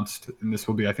announced, and this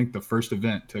will be, I think, the first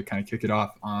event to kind of kick it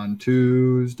off on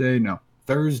Thursday,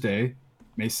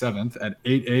 May 7th at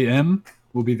 8 a.m.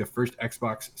 will be the first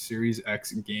Xbox Series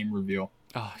X game reveal.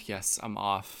 Oh yes, I'm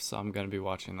off, so I'm gonna be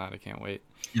watching that. I can't wait.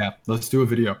 Yeah, let's do a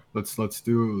video. Let's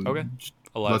do Okay.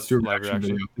 let's do a live reaction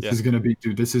video. This Yeah. is gonna be,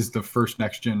 dude. This is the first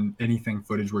next gen anything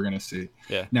footage we're gonna see.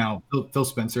 Yeah. Now, Phil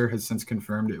Spencer has since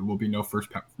confirmed it will be no first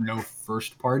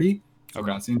party. So we're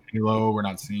not seeing Halo. We're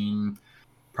not seeing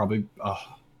probably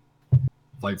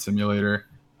Flight Simulator.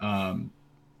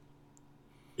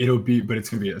 It'll be, but it's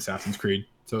gonna be Assassin's Creed.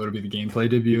 So it'll be the gameplay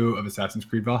debut of Assassin's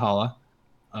Creed Valhalla.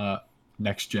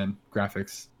 Next gen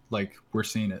graphics, like we're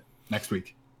seeing it next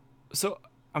week. So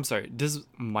I'm sorry, does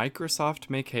Microsoft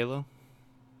make Halo?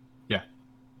 Yeah.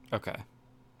 Okay.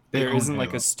 They There own isn't like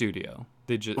Halo. a studio.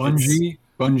 They just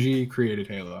Bungie created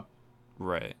Halo.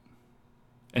 Right.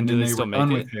 And do then they they still were make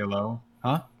done it? with Halo.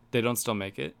 Huh? They don't still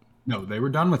make it? No, they were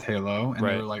done with Halo, and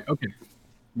Right. they were like, okay,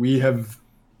 we have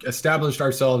established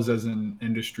ourselves as an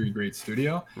industry great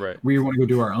studio. Right. We want to go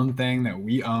do our own thing that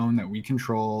we own, that we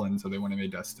control, and so they went and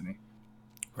made Destiny.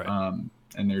 Right.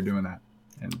 And they're doing that.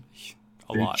 And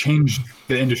A they lot. changed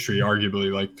the industry,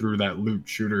 arguably, like through that loot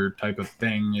shooter type of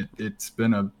thing. It's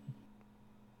been a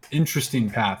interesting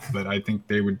path, but I think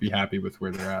they would be happy with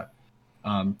where they're at.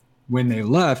 When they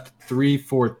left,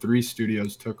 343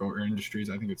 Studios took over, Industries,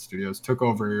 I think it's Studios, took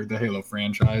over the Halo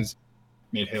franchise,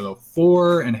 made Halo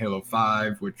 4 and Halo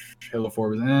 5, which Halo 4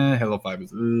 was Halo 5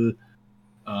 was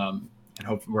and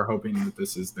we're hoping that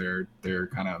this is their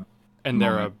kind of, And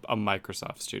they're a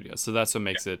Microsoft studio, so that's what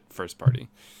makes it first party.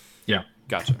 Yeah.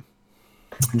 Gotcha.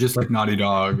 just like Naughty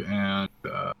Dog and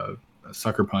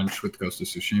Sucker Punch with Ghost of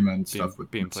Tsushima and stuff with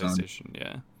being Sony. PlayStation,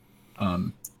 yeah.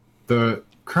 The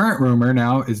current rumor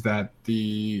now is that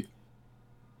the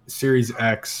Series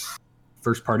X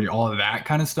first party, all of that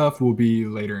kind of stuff will be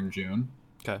later in June.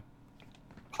 Okay.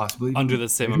 Possibly Under the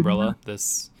same umbrella,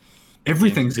 this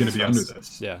everything's going to be Games under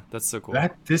this. Yeah, that's so cool.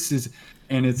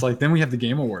 And it's like, then we have the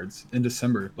Game Awards in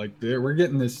December. Like we're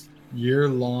getting this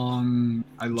year-long.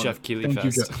 I love Jeff it. Keighley Thank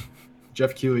you, Fest.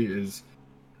 Jeff Keighley is,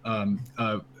 I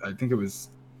think it was,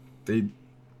 they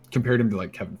compared him to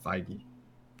like Kevin Feige.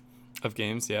 Of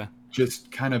games, yeah.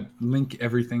 Just kind of link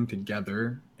everything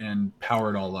together and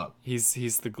power it all up.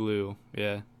 He's the glue,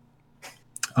 yeah.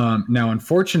 Now,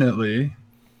 unfortunately,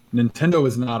 Nintendo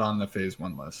is not on the Phase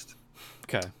 1 list.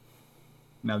 Okay.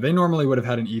 Now, they normally would have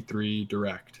had an E3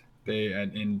 Direct. They,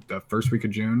 in the first week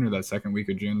of June or that second week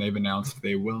of June, they've announced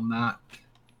they will not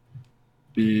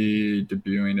be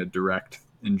debuting a Direct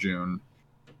in June,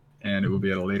 and it will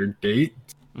be at a later date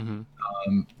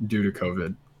due to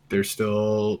COVID. They're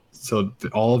still,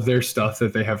 all of their stuff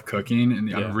that they have cooking,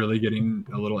 and I'm really getting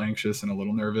a little anxious and a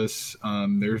little nervous.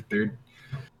 They're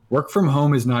work from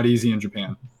home is not easy in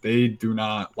Japan. They do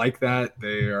not like that.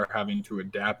 They are having to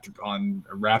adapt on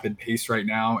a rapid pace right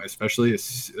now, especially a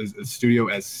studio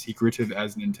as secretive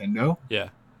as Nintendo. Yeah.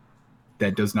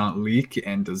 That does not leak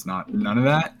and does not, none of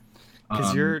that.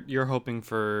 Because you're hoping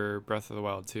for Breath of the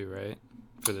Wild 2, right?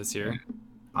 For this year?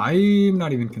 I'm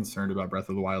not even concerned about Breath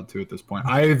of the Wild 2 at this point.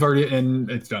 I've already, and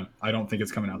it's done. I don't think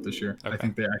it's coming out this year. Okay. I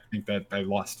think that I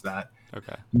lost that.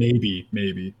 Okay.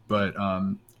 Maybe. But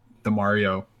the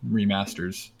Mario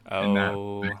remasters.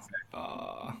 I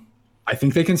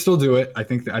think they can still do it. I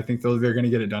think they're going to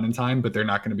get it done in time, but they're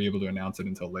not going to be able to announce it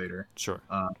until later. Sure.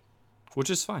 Which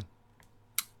is fine.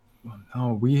 Well,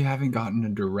 no, we haven't gotten a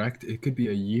Direct. It could be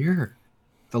a year.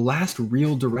 The last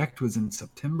real Direct was in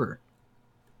September.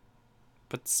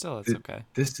 But still, it's okay.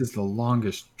 This is the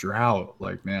longest drought.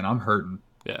 Like, man, I'm hurting.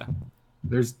 Yeah.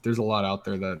 There's a lot out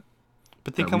there that.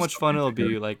 But think how much fun it'll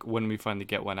be like when we finally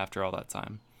get one after all that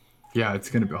time. Yeah, it's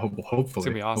gonna be hopefully. It's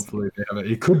gonna be awesome. Hopefully they have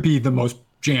it. It could be the most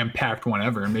jam-packed one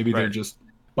ever, and maybe they're just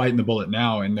biting the bullet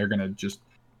now, and they're gonna just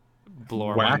blow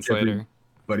our minds later.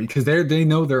 Buddy, because they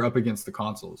know they're up against the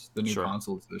consoles, the new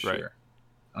consoles this year.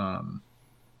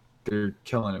 They're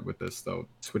killing it with this though.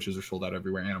 Switches are sold out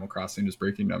everywhere. Animal Crossing is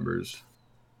breaking numbers.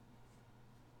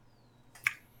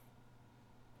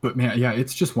 But man, yeah,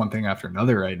 it's just one thing after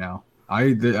another right now.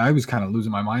 I was kind of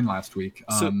losing my mind last week.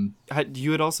 So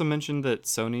you had also mentioned that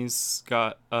Sony's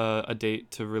got a date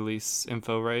to release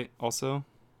info, right? Also,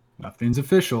 nothing's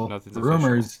official.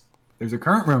 Rumors. There's a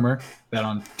current rumor that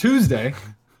on Tuesday,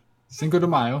 Cinco de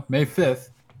Mayo, May 5th,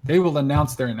 they will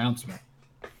announce their announcement.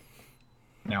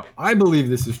 Now, I believe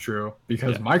this is true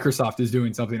because Microsoft is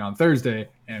doing something on Thursday,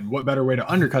 and what better way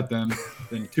to undercut them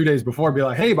than 2 days before be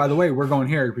like, hey, by the way, we're going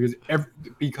here,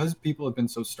 because people have been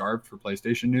so starved for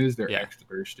PlayStation news, they're extra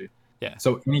thirsty. Yeah.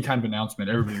 So any kind of announcement,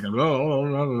 everybody's gonna blah,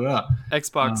 blah, blah, blah.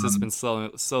 Xbox has been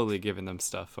slowly giving them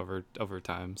stuff over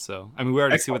time. So I mean, we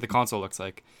already see what the console looks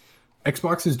like.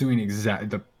 Xbox is doing exactly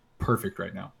the perfect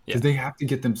right now because they have to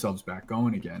get themselves back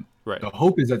going again. Right. The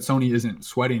hope is that Sony isn't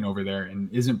sweating over there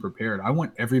and isn't prepared. I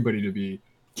want everybody to be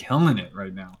killing it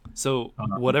right now. So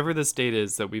whatever this date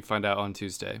is that we find out on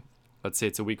Tuesday, let's say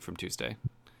it's a week from Tuesday,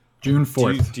 June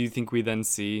 4th. Do you think we then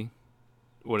see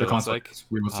what the it looks console. like?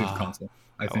 We will see the console.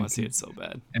 I want to see it so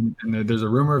bad. And there's a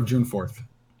rumor of June 4th.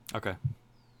 Okay.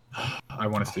 I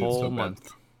want to see it so month.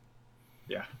 bad.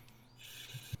 Yeah.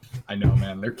 I know,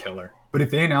 man. They're killer. But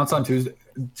if they announce on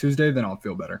Tuesday, then I'll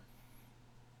feel better.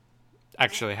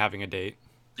 Actually having a date.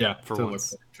 Yeah. For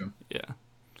once. Yeah.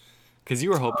 Because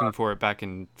you were hoping for it back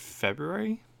in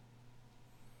February?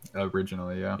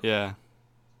 Originally, yeah. Yeah.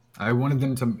 I wanted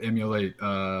them to emulate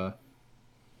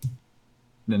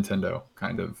Nintendo,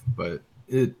 kind of, but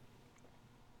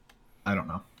I don't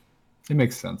know. It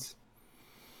makes sense.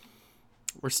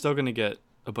 We're still going to get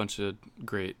a bunch of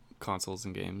great consoles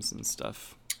and games and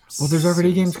stuff. Well, there's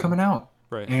already games coming out.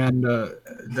 Right. And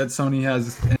that Sony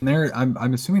has, and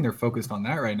I'm assuming they're focused on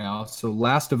that right now. So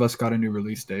Last of Us got a new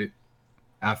release date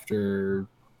after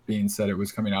being said it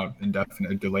was coming out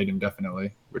delayed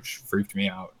indefinitely, which freaked me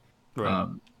out. Right.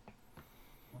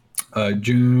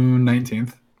 June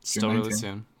 19th. Still really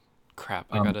soon. Crap,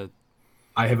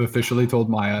 I have officially told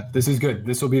Maya, this is good.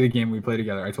 This will be the game we play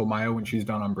together. I told Maya when she's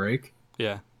done on break.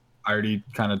 Yeah. I already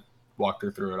kind of walked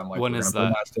her through it. I'm like, when we're is gonna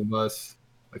that? play Last of Us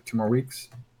like 2 more weeks.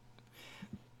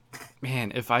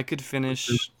 Man, if I could finish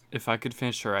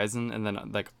Horizon and then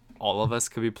like all of us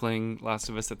could be playing Last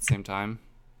of Us at the same time.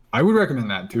 I would recommend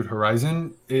that, dude.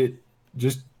 Horizon, it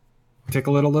just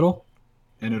tickle it a little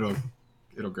and it'll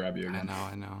grab you again.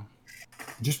 I know.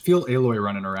 Just feel Aloy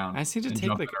running around. I just need to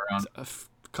take like a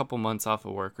couple months off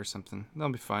of work or something.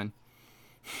 That'll be fine.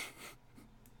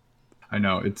 I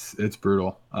know it's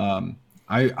brutal. My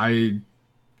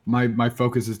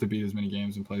focus is to beat as many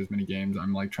games and play as many games.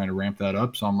 I'm like trying to ramp that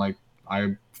up, so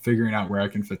I'm figuring out where I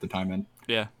can fit the time in.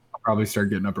 Yeah. I'll probably start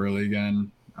getting up early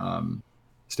again.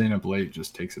 Staying up late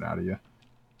just takes it out of you.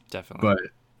 Definitely.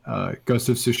 But Ghost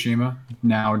of Tsushima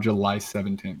now July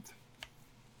 17th.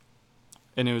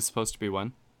 And it was supposed to be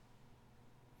when?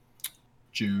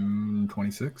 June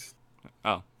 26th.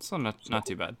 Oh, so not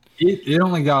too bad. It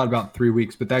only got about 3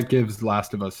 weeks, but that gives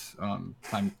Last of Us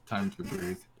time to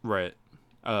breathe. Right.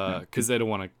 Because they don't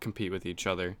want to compete with each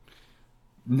other.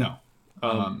 No.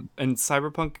 And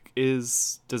Cyberpunk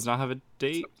does not have a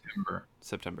date.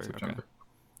 September. Okay.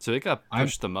 So it got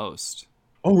pushed the most.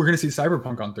 Oh, we're gonna see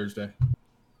Cyberpunk on Thursday,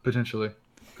 potentially,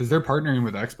 because they're partnering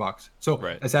with Xbox. So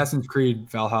Assassin's Creed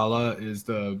Valhalla is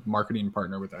the marketing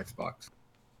partner with Xbox.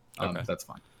 Okay. That's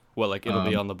fine. What, like it'll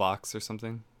be on the box or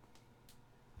something?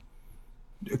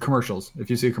 Commercials.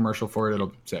 If you see a commercial for it,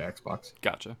 it'll say Xbox.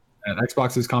 Gotcha. At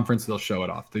Xbox's conference, they'll show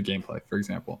it off, the gameplay, for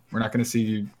example. We're not going to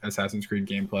see Assassin's Creed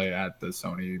gameplay at the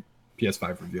Sony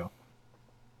PS5 reveal.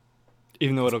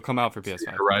 Even though it'll come out for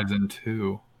PS5. Horizon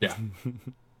 2. Yeah.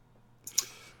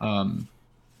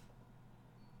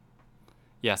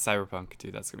 Yeah, Cyberpunk,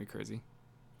 dude, that's going to be crazy.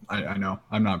 I know.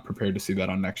 I'm not prepared to see that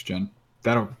on next gen.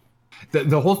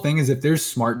 The whole thing is if there's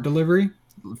smart delivery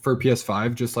for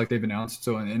PS5, just like they've announced.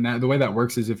 So the way that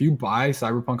works is if you buy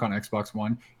Cyberpunk on Xbox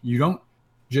One, you don't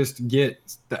just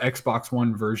get the Xbox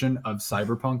One version of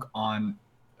Cyberpunk on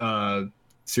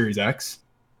Series X.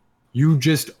 You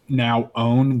just now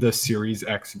own the Series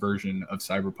X version of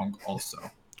Cyberpunk also.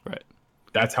 Right.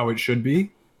 That's how it should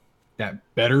be. That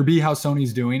better be how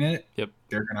Sony's doing it. Yep.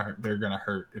 They're gonna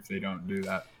hurt if they don't do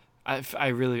that. I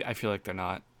feel like they're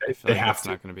not. They have that's to.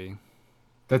 not going to be.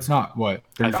 That's not what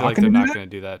I feel like they're not going to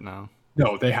do that now.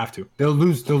 No, they have to. They'll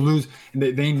lose. And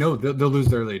they know they'll lose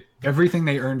their lead. Everything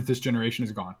they earned this generation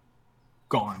is gone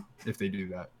if they do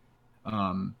that.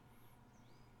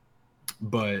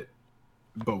 But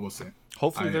we'll see.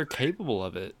 Hopefully they're capable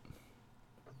of it.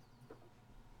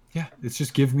 Yeah, it's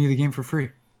just give me the game for free.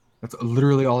 That's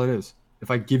literally all it is.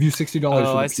 If I give you $60 for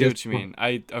the I see what you mean.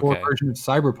 version of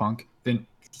Cyberpunk, then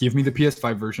give me the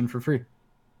PS5 version for free.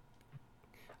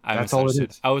 That's all it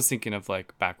is. I was thinking of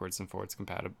like backwards and forwards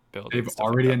compatibility. They've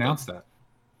already announced that.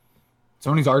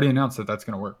 Sony's already announced that that's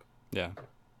going to work. Yeah.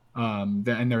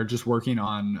 And they're just working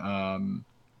on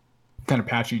kind of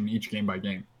patching each game by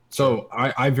game. So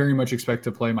I very much expect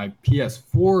to play my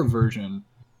PS4 version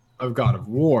of God of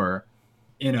War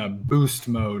in a boost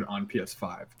mode on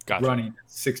PS5, running at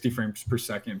 60 frames per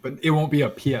second. But it won't be a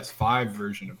PS5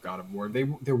 version of God of War.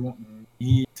 There won't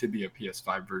need to be a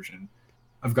PS5 version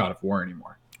of God of War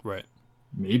anymore. Right.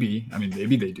 Maybe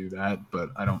they do that,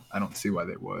 but I don't see why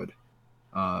they would.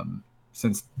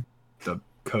 since the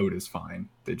code is fine.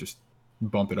 They just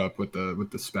bump it up with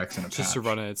the specs in a Just patch. to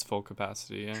run at its full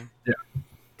capacity, yeah.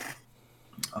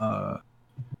 Yeah.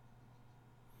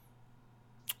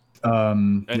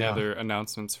 Any other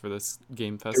announcements for this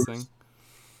Game Fest There thing?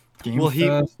 was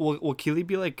Will Keeley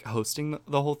be like hosting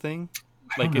the whole thing?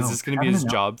 I don't Like, is know. this going to They be his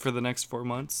haven't job for the next 4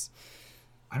 months?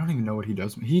 I don't even know what he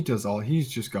does. He's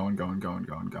just going.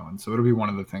 So it'll be one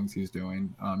of the things he's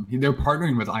doing. They're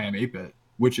partnering with I Am 8-Bit,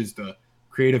 which is the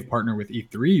creative partner with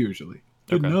E3 usually.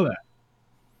 Didn't know that.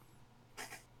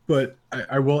 But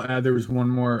I will add there was one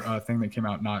more thing that came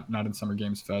out not in Summer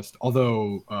Games Fest.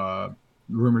 Although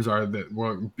rumors are that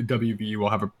WB will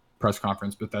have a press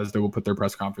conference. Bethesda will put their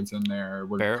press conference in there.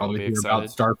 We're Barrett probably will be hear about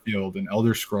excited. Starfield and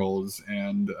Elder Scrolls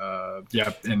and and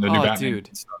the new Oh, Batman dude.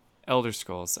 and stuff. Elder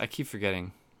Scrolls. I keep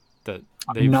forgetting that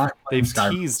I'm not playing they've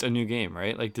Skyrim. teased a new game,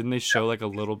 right? Like, didn't they show like a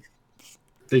little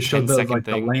They showed 10-second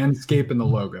the thing? landscape and the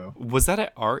logo. Was that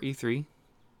at our E3?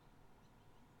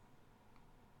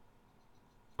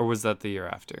 Or was that the year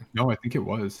after? No, I think it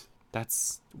was.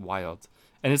 That's wild.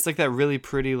 And it's like that really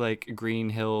pretty like green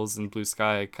hills and blue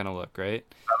sky kind of look, right?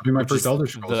 That would be my Which first is Elder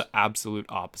Scrolls. the absolute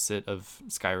opposite of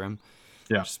Skyrim.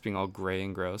 Yeah. Just being all gray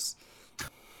and gross.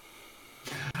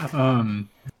 And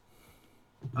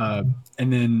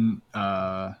then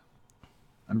I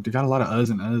got a lot of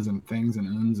uhs and things and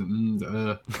uns and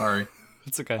uns. Sorry.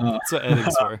 It's okay. That's what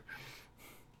editing's for.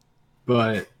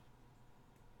 But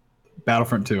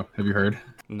Battlefront 2, have you heard?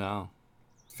 No.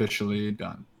 Officially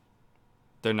done.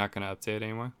 They're not going to update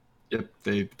anymore? Yep,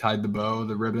 they tied the bow,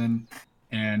 the ribbon,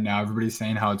 and now everybody's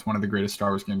saying how it's one of the greatest Star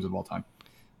Wars games of all time.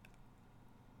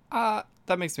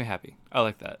 That makes me happy. I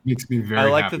like that. Makes me very I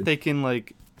like happy. that they can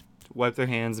like wipe their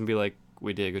hands and be like,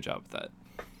 we did a good job with that.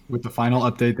 With the final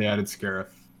update, they added Scarif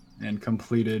and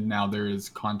completed. Now there is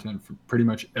content for pretty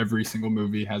much every single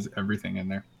movie, has everything in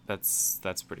there. That's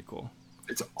pretty cool.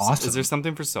 It's awesome. Is there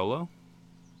something for Solo?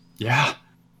 Yeah.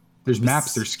 There's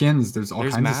maps, there's skins, there's all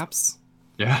kinds of maps? stuff.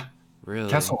 Yeah. Really?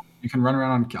 Kessel. You can run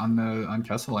around on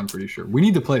Kessel, I'm pretty sure. We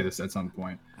need to play this at some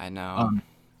point. I know.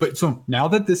 But so now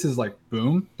that this is like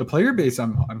boom, the player base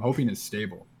I'm hoping is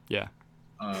stable. Yeah.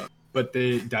 But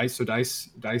Dice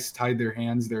tied their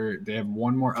hands. They have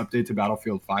one more update to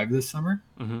Battlefield 5 this summer.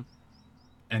 Mm-hmm.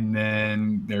 And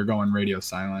then they're going radio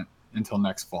silent until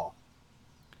next fall.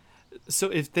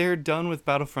 So if they're done with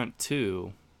Battlefront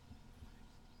 2,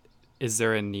 is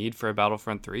there a need for a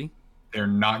Battlefront 3? They're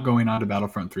not going on to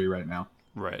Battlefront 3 right now.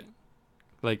 Right.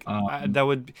 Like that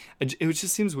would it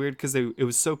just seems weird because it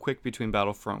was so quick between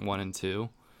Battlefront 1 and 2.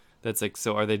 That's like,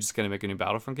 so are they just going to make a new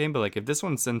Battlefront game? But like if this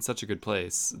one's in such a good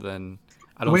place, then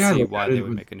I don't see why they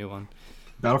would make a new one.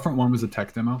 Battlefront 1 was a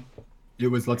tech demo. It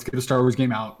was, let's get a Star Wars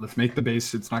game out. Let's make the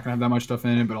base. It's not going to have that much stuff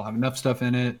in it, but it'll have enough stuff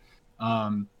in it.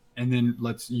 And then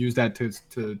let's use that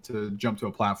to jump to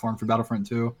a platform for Battlefront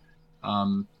 2.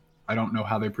 I don't know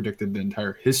how they predicted the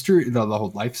entire history, the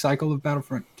whole life cycle of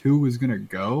Battlefront 2 was going to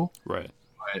go. Right.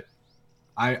 But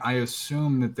I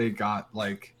assume that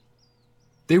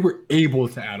they were able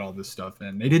to add all this stuff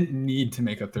in. They didn't need to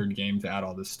make a third game to add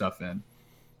all this stuff in.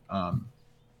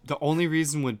 The only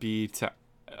reason would be to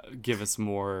give us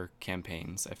more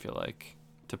campaigns, I feel like,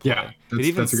 to play. Yeah, but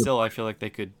even still, I feel like they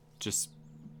could just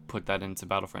put that into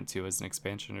Battlefront 2 as an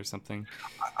expansion or something.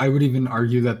 I would even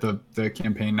argue that the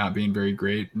campaign not being very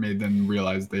great made them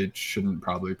realize they shouldn't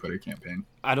probably put a campaign.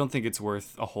 I don't think it's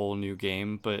worth a whole new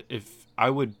game, but if I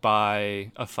would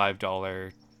buy a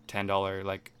 $5, $10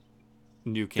 like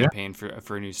new campaign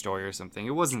for a new story or something.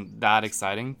 It wasn't that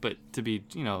exciting, but to be,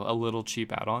 a little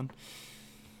cheap add-on.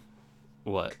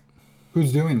 What?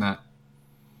 Who's doing that?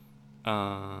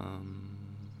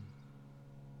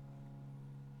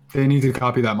 They need to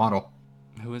copy that model.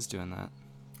 Who is doing that?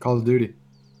 Call of Duty.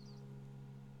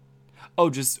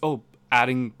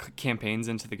 Adding campaigns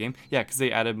into the game? Yeah, because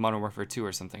they added Modern Warfare 2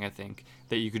 or something, I think,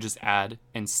 that you could just add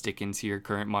and stick into your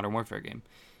current Modern Warfare game.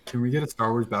 Can we get a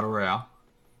Star Wars Battle Royale?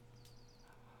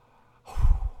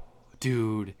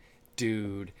 Dude,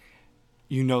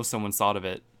 someone thought of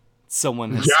it.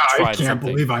 Someone has I tried can't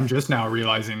something. believe I'm just now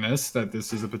realizing that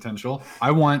this is a potential.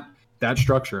 I want that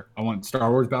structure. I want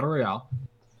Star Wars Battle Royale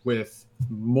with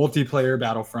multiplayer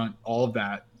Battlefront, all of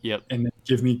that. Yep. And then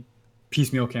give me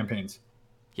piecemeal campaigns.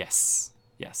 Yes.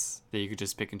 That you could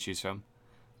just pick and choose from.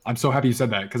 I'm so happy you said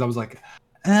that because I was like,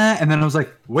 and then I was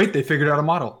like, wait, they figured out a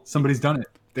model. Somebody's done it.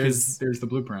 There's the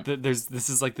blueprint. This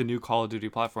is like the new Call of Duty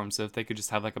platform. So if they could just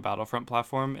have like a Battlefront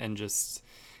platform and just,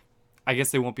 I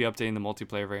guess they won't be updating the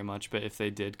multiplayer very much, but if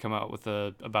they did come out with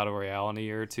a Battle Royale in a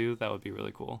year or two, that would be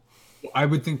really cool. I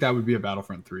would think that would be a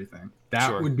Battlefront 3 thing.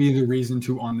 That would be the reason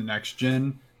to, on the next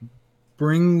gen,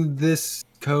 bring this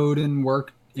code and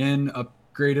work in,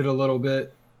 upgrade it a little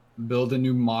bit, build a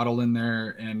new model in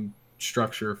there, and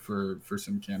structure for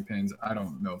some campaigns. I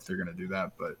don't know if they're gonna do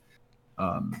that, but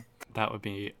that would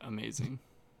be amazing.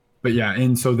 But yeah,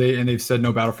 and so they've said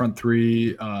no Battlefront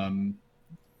 3.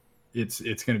 It's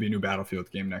going to be a new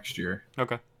Battlefield game next year.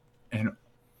 Okay. And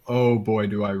oh boy,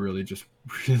 do I really just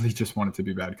want it to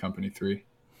be Bad Company 3.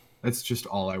 That's just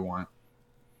all I want.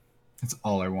 That's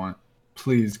all I want.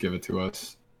 Please give it to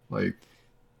us. Like,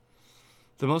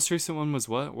 the most recent one was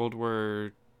what? World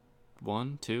War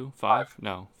 1, 2, 5?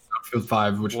 No. Battlefield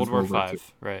 5, which was World War War 5. 2.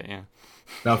 Right, yeah.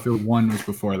 Battlefield 1 was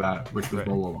before that, which was Right.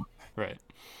 World War 1. Right.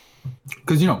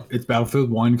 Because, it's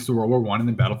Battlefield 1 because of World War 1, and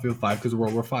then Battlefield 5 because of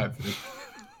World War 5. It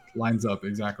lines up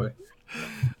exactly.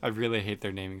 I really hate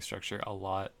their naming structure a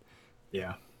lot.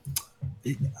 Yeah.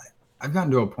 I've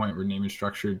gotten to a point where naming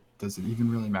structure doesn't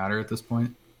even really matter at this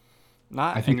point.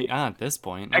 Not at this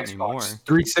point, not Xbox anymore.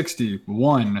 360,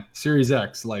 One, Series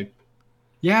X, like,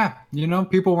 yeah,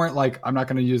 people weren't like, I'm not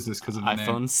going to use this because of the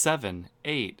iPhone name. 7,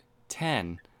 8,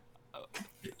 10.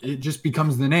 It just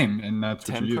becomes the name, and that's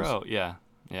 10 what you Pro, use.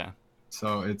 yeah.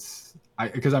 So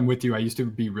because I'm with you, I used to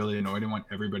be really annoyed and want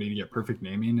everybody to get perfect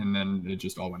naming, and then it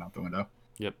just all went out the window.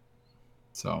 Yep.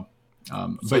 So, but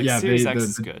like yeah, Series X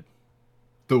is good.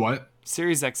 The what?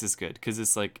 Series X is good because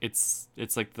it's like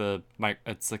the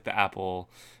Apple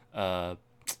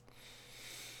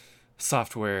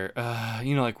software.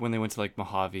 Like when they went to like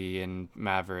Mojave and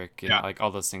Maverick and like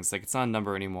all those things. Like it's not a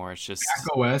number anymore. It's just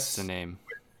Mac OS. It's a name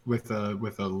with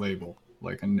a label,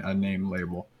 like a name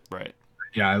label. Right.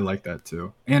 Yeah, I like that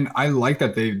too, and I like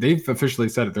that they've officially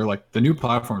said it. They're like, the new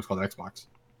platform is called Xbox.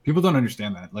 People don't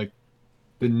understand that. Like,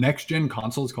 the next gen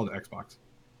console is called Xbox,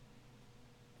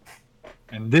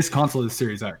 and this console is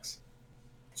Series X.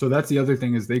 So that's the other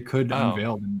thing, is they could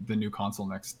unveil the new console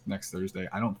next Thursday.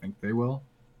 I don't think they will.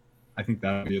 I think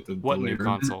that'll be at the what later new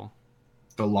console? Event.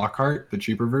 The Lockhart, the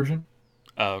cheaper version.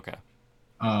 Oh, okay.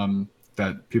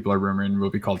 That people are rumoring will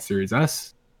be called Series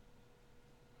S.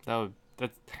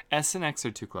 That S and X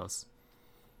are too close.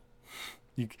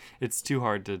 It's too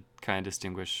hard to kind of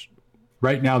distinguish.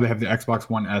 Right now, they have the Xbox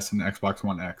One S and the Xbox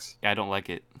One X. Yeah, I don't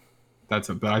like it.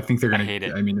 But I think they're gonna hate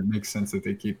it. I mean, it makes sense that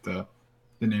they keep the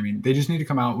naming. They just need to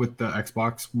come out with the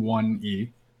Xbox One E,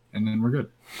 and then we're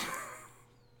good.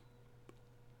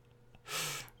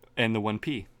 And the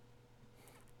 1P.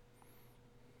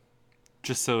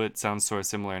 Just so it sounds sort of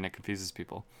similar and it confuses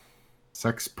people.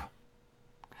 Sexp.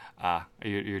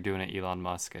 You're doing it, Elon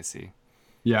Musk, I see.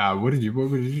 Yeah, what did you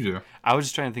do? I was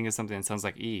just trying to think of something that sounds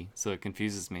like E, so it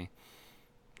confuses me.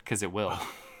 Because it will.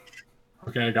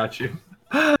 Okay, I got you.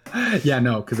 Yeah,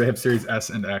 no, because they have Series S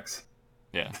and X.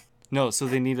 Yeah. No, so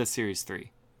they need a Series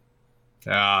 3.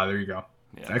 Ah, there you go.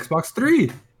 Yeah. Xbox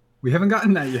 3. We haven't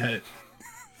gotten that yet.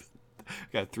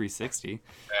 Got 360,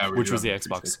 yeah, which was the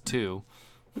Xbox 2.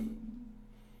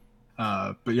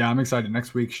 But yeah, I'm excited.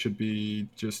 Next week should be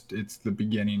it's the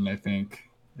beginning, I think.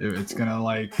 It's going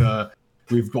to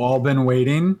we've all been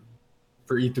waiting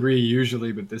for E3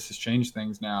 usually, but this has changed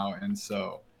things now. And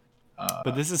so.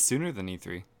 But this is sooner than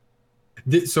E3.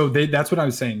 That's what I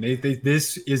was saying.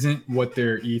 This isn't what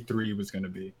their E3 was going to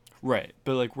be. Right.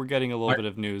 But like we're getting a little bit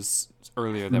of news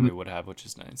earlier than we would have, which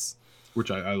is nice. Which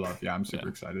I love. Yeah, I'm super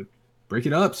excited. Break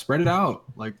it up, spread it out.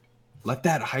 Like, let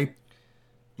that hype,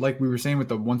 like we were saying with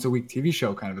the once a week TV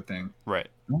show kind of a thing. Right.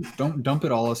 Don't dump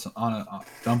it all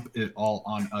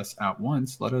on us at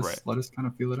once. Let us kind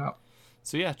of feel it out.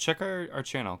 So yeah, check our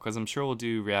channel, because I'm sure we'll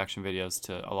do reaction videos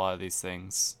to a lot of these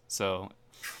things. So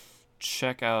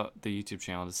check out the YouTube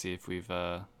channel to see if we've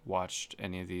watched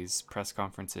any of these press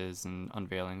conferences and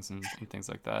unveilings and things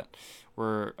like that.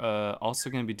 We're also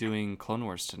going to be doing Clone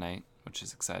Wars tonight, which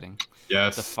is exciting.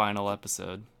 Yes. The final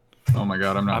episode. Oh my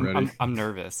God, I'm not ready. I'm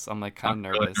nervous. I'm like kind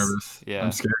of nervous. Really nervous. Yeah.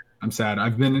 I'm scared. I'm sad.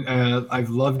 I've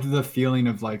loved the feeling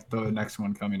of like the next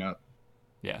one coming up.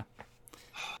 Yeah.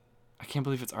 I can't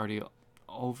believe it's already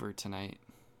over tonight.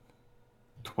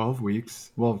 12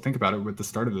 weeks. Well, think about it. With the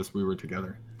start of this, we were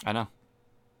together. I know.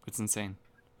 It's insane.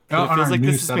 Oh, But it feels like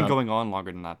this has been going on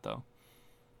longer than that, though.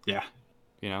 Yeah.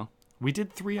 You know? We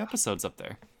did 3 episodes up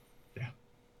there. Yeah.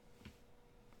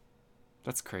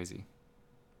 That's crazy.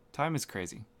 Time is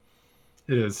crazy.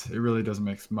 It is. It really doesn't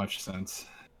make much sense.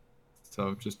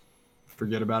 So just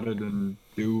forget about it and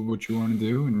do what you want to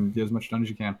do and get as much done as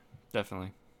you can.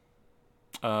 Definitely.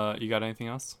 You got anything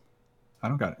else? I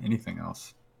don't got anything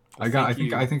else. Well, I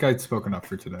think I'd spoken up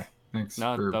for today. Thanks.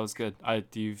 No, that was good.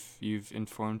 You've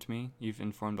informed me. You've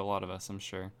informed a lot of us, I'm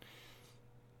sure.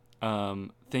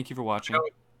 Thank you for watching.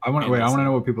 I want to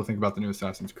know what people think about the new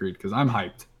Assassin's Creed, because I'm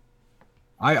hyped.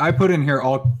 I put in here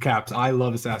all caps. I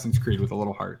love Assassin's Creed with a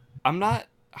little heart. I'm not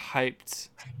hyped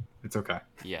It's okay.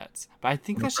 yet, but I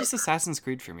think that's just Assassin's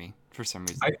Creed for me for some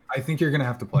reason. I think you're gonna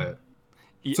have to play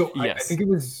it. So I Yes. think it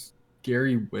was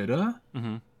Gary Whitta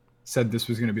Mm-hmm. said this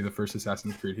was gonna be the first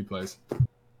Assassin's Creed he plays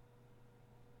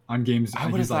on games. I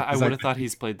would have thought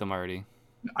he's played them already.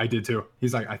 I did too.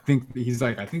 I think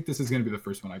this is gonna be the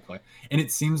first one I play, and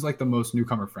it seems like the most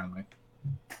newcomer friendly.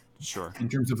 Sure. In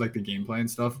terms of like the gameplay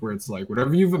and stuff, where it's like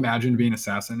whatever you've imagined being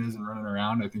assassin is and running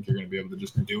around, I think you're gonna be able to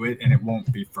just do it, and it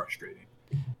won't be frustrating.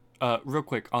 Real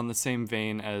quick, on the same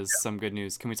vein as some good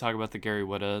news, can we talk about the Gary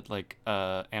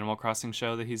Whitta Animal Crossing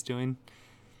show that he's doing,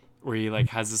 where he like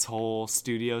has this whole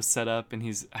studio set up and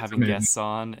he's having guests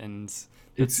on, and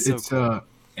it's cool.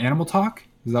 Animal Talk.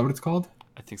 Is that what it's called?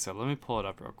 I think so. Let me pull it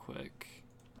up real quick.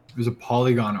 There's a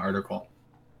Polygon article.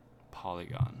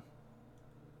 Polygon.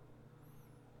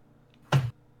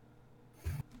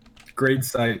 Great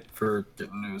site for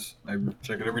getting news. I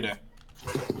check it every day,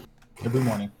 every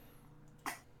morning.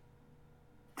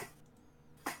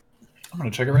 I'm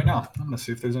gonna check it right now. I'm gonna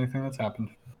see if there's anything that's happened.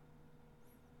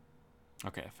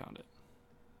 Okay, I found it.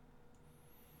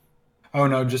 Oh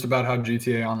no, just about how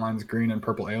GTA Online's green and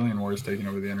purple alien war is taking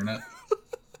over the internet.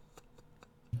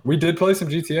 We did play some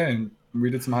GTA and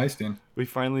we did some heisting. We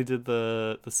finally did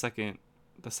the second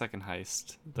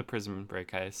heist, the prison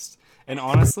break heist. And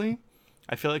honestly,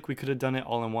 I feel like we could have done it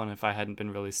all in one if I hadn't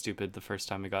been really stupid the first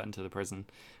time we got into the prison.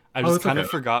 I just kind of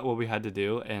forgot what we had to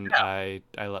do, and I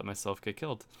let myself get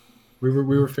killed. We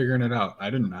were figuring it out. I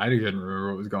didn't remember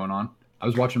what was going on. I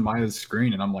was watching Maya's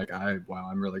screen and I'm like, wow,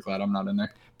 I'm really glad I'm not in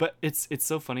there. But it's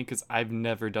so funny because I've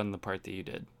never done the part that you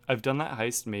did. I've done that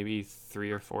heist maybe 3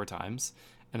 or 4 times,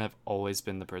 and I've always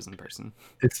been the prison person.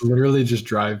 It's literally just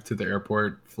drive to the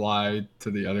airport, fly to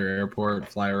the other airport,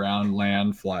 fly around,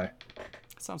 land, fly.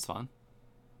 Sounds fun.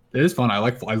 It is fun. I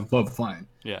love flying.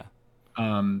 Yeah.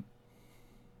 And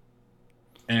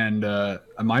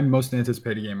my most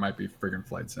anticipated game might be friggin'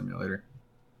 Flight Simulator.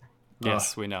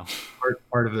 Yes, we know.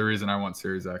 Part of the reason I want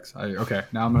Series X. Okay,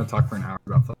 now I'm going to talk for an hour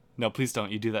about Flight. No, please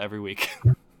don't. You do that every week.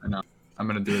 I know. I'm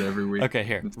going to do it every week. Okay,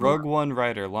 here. Rogue One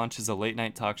Writer launches a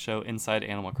late-night talk show inside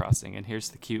Animal Crossing, and here's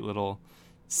the cute little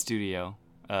studio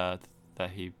that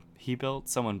he built.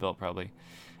 Someone built, probably.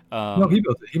 No, he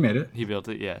built it. He made it. He built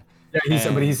it, yeah. Yeah,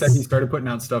 he said he started putting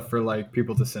out stuff for like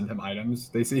people to send him items.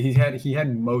 They say he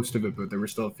had most of it, but there were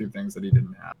still a few things that he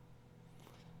didn't have.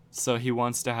 So he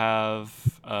wants to have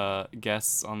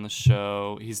guests on the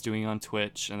show. He's doing on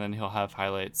Twitch, and then he'll have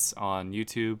highlights on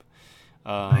YouTube.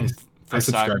 Nice.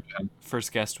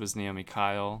 First guest was Naomi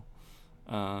Kyle,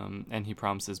 and he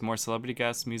promises more celebrity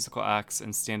guests, musical acts,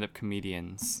 and stand-up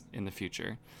comedians in the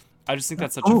future. I just think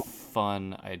that's such a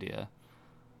fun idea.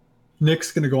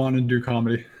 Nick's gonna go on and do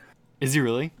comedy. Is he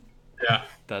really? Yeah.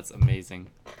 That's amazing.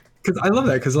 Because I love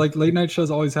that. Because like late night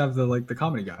shows always have the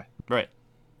comedy guy. Right.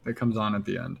 That comes on at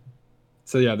the end.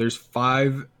 So yeah, there's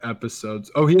 5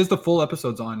 episodes. Oh, he has the full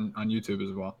episodes on YouTube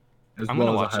as well. I'm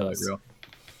gonna watch a highlight those. reel.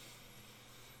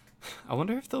 I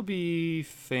wonder if they'll be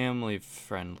family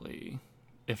friendly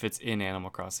if it's in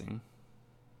Animal Crossing.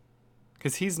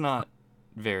 Because he's not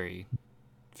very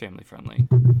family friendly.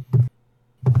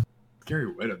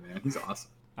 Gary Whitta, man, he's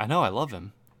awesome. I know, I love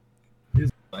him. He's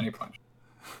any punch.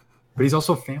 But he's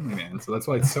also a family man, so that's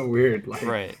why it's so weird. Like,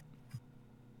 right.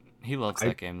 He loves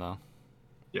that game though.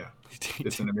 Yeah. He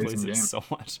It's an amazing plays game. it so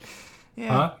much. Yeah.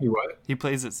 Huh? He what? He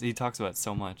plays it. He talks about it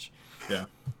so much. Yeah.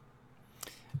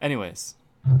 Anyways,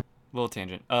 little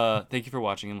tangent. Thank you for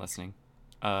watching and listening.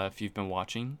 If you've been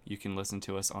watching, you can listen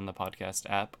to us on the podcast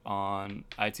app on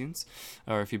iTunes.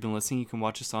 Or if you've been listening, you can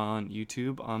watch us on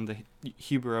YouTube on the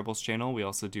Huber Rebels channel. We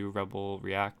also do Rebel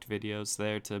React videos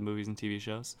there to movies and TV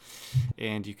shows.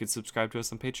 And you can subscribe to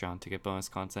us on Patreon to get bonus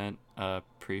content,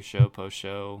 pre-show,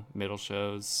 post-show, middle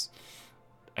shows,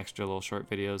 extra little short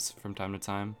videos from time to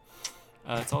time.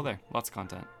 It's all there. Lots of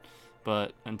content.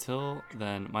 But until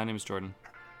then, my name is Jordan.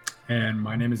 And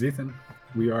my name is Ethan.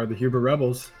 We are the Huber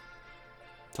Rebels.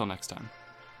 Till next time.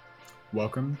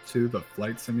 Welcome to the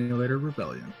Flight Simulator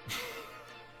Rebellion.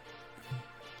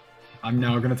 I'm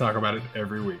now going to talk about it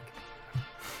every week.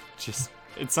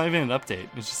 It's not even an update.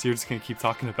 It's just you're just going to keep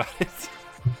talking about it.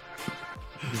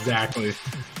 Exactly.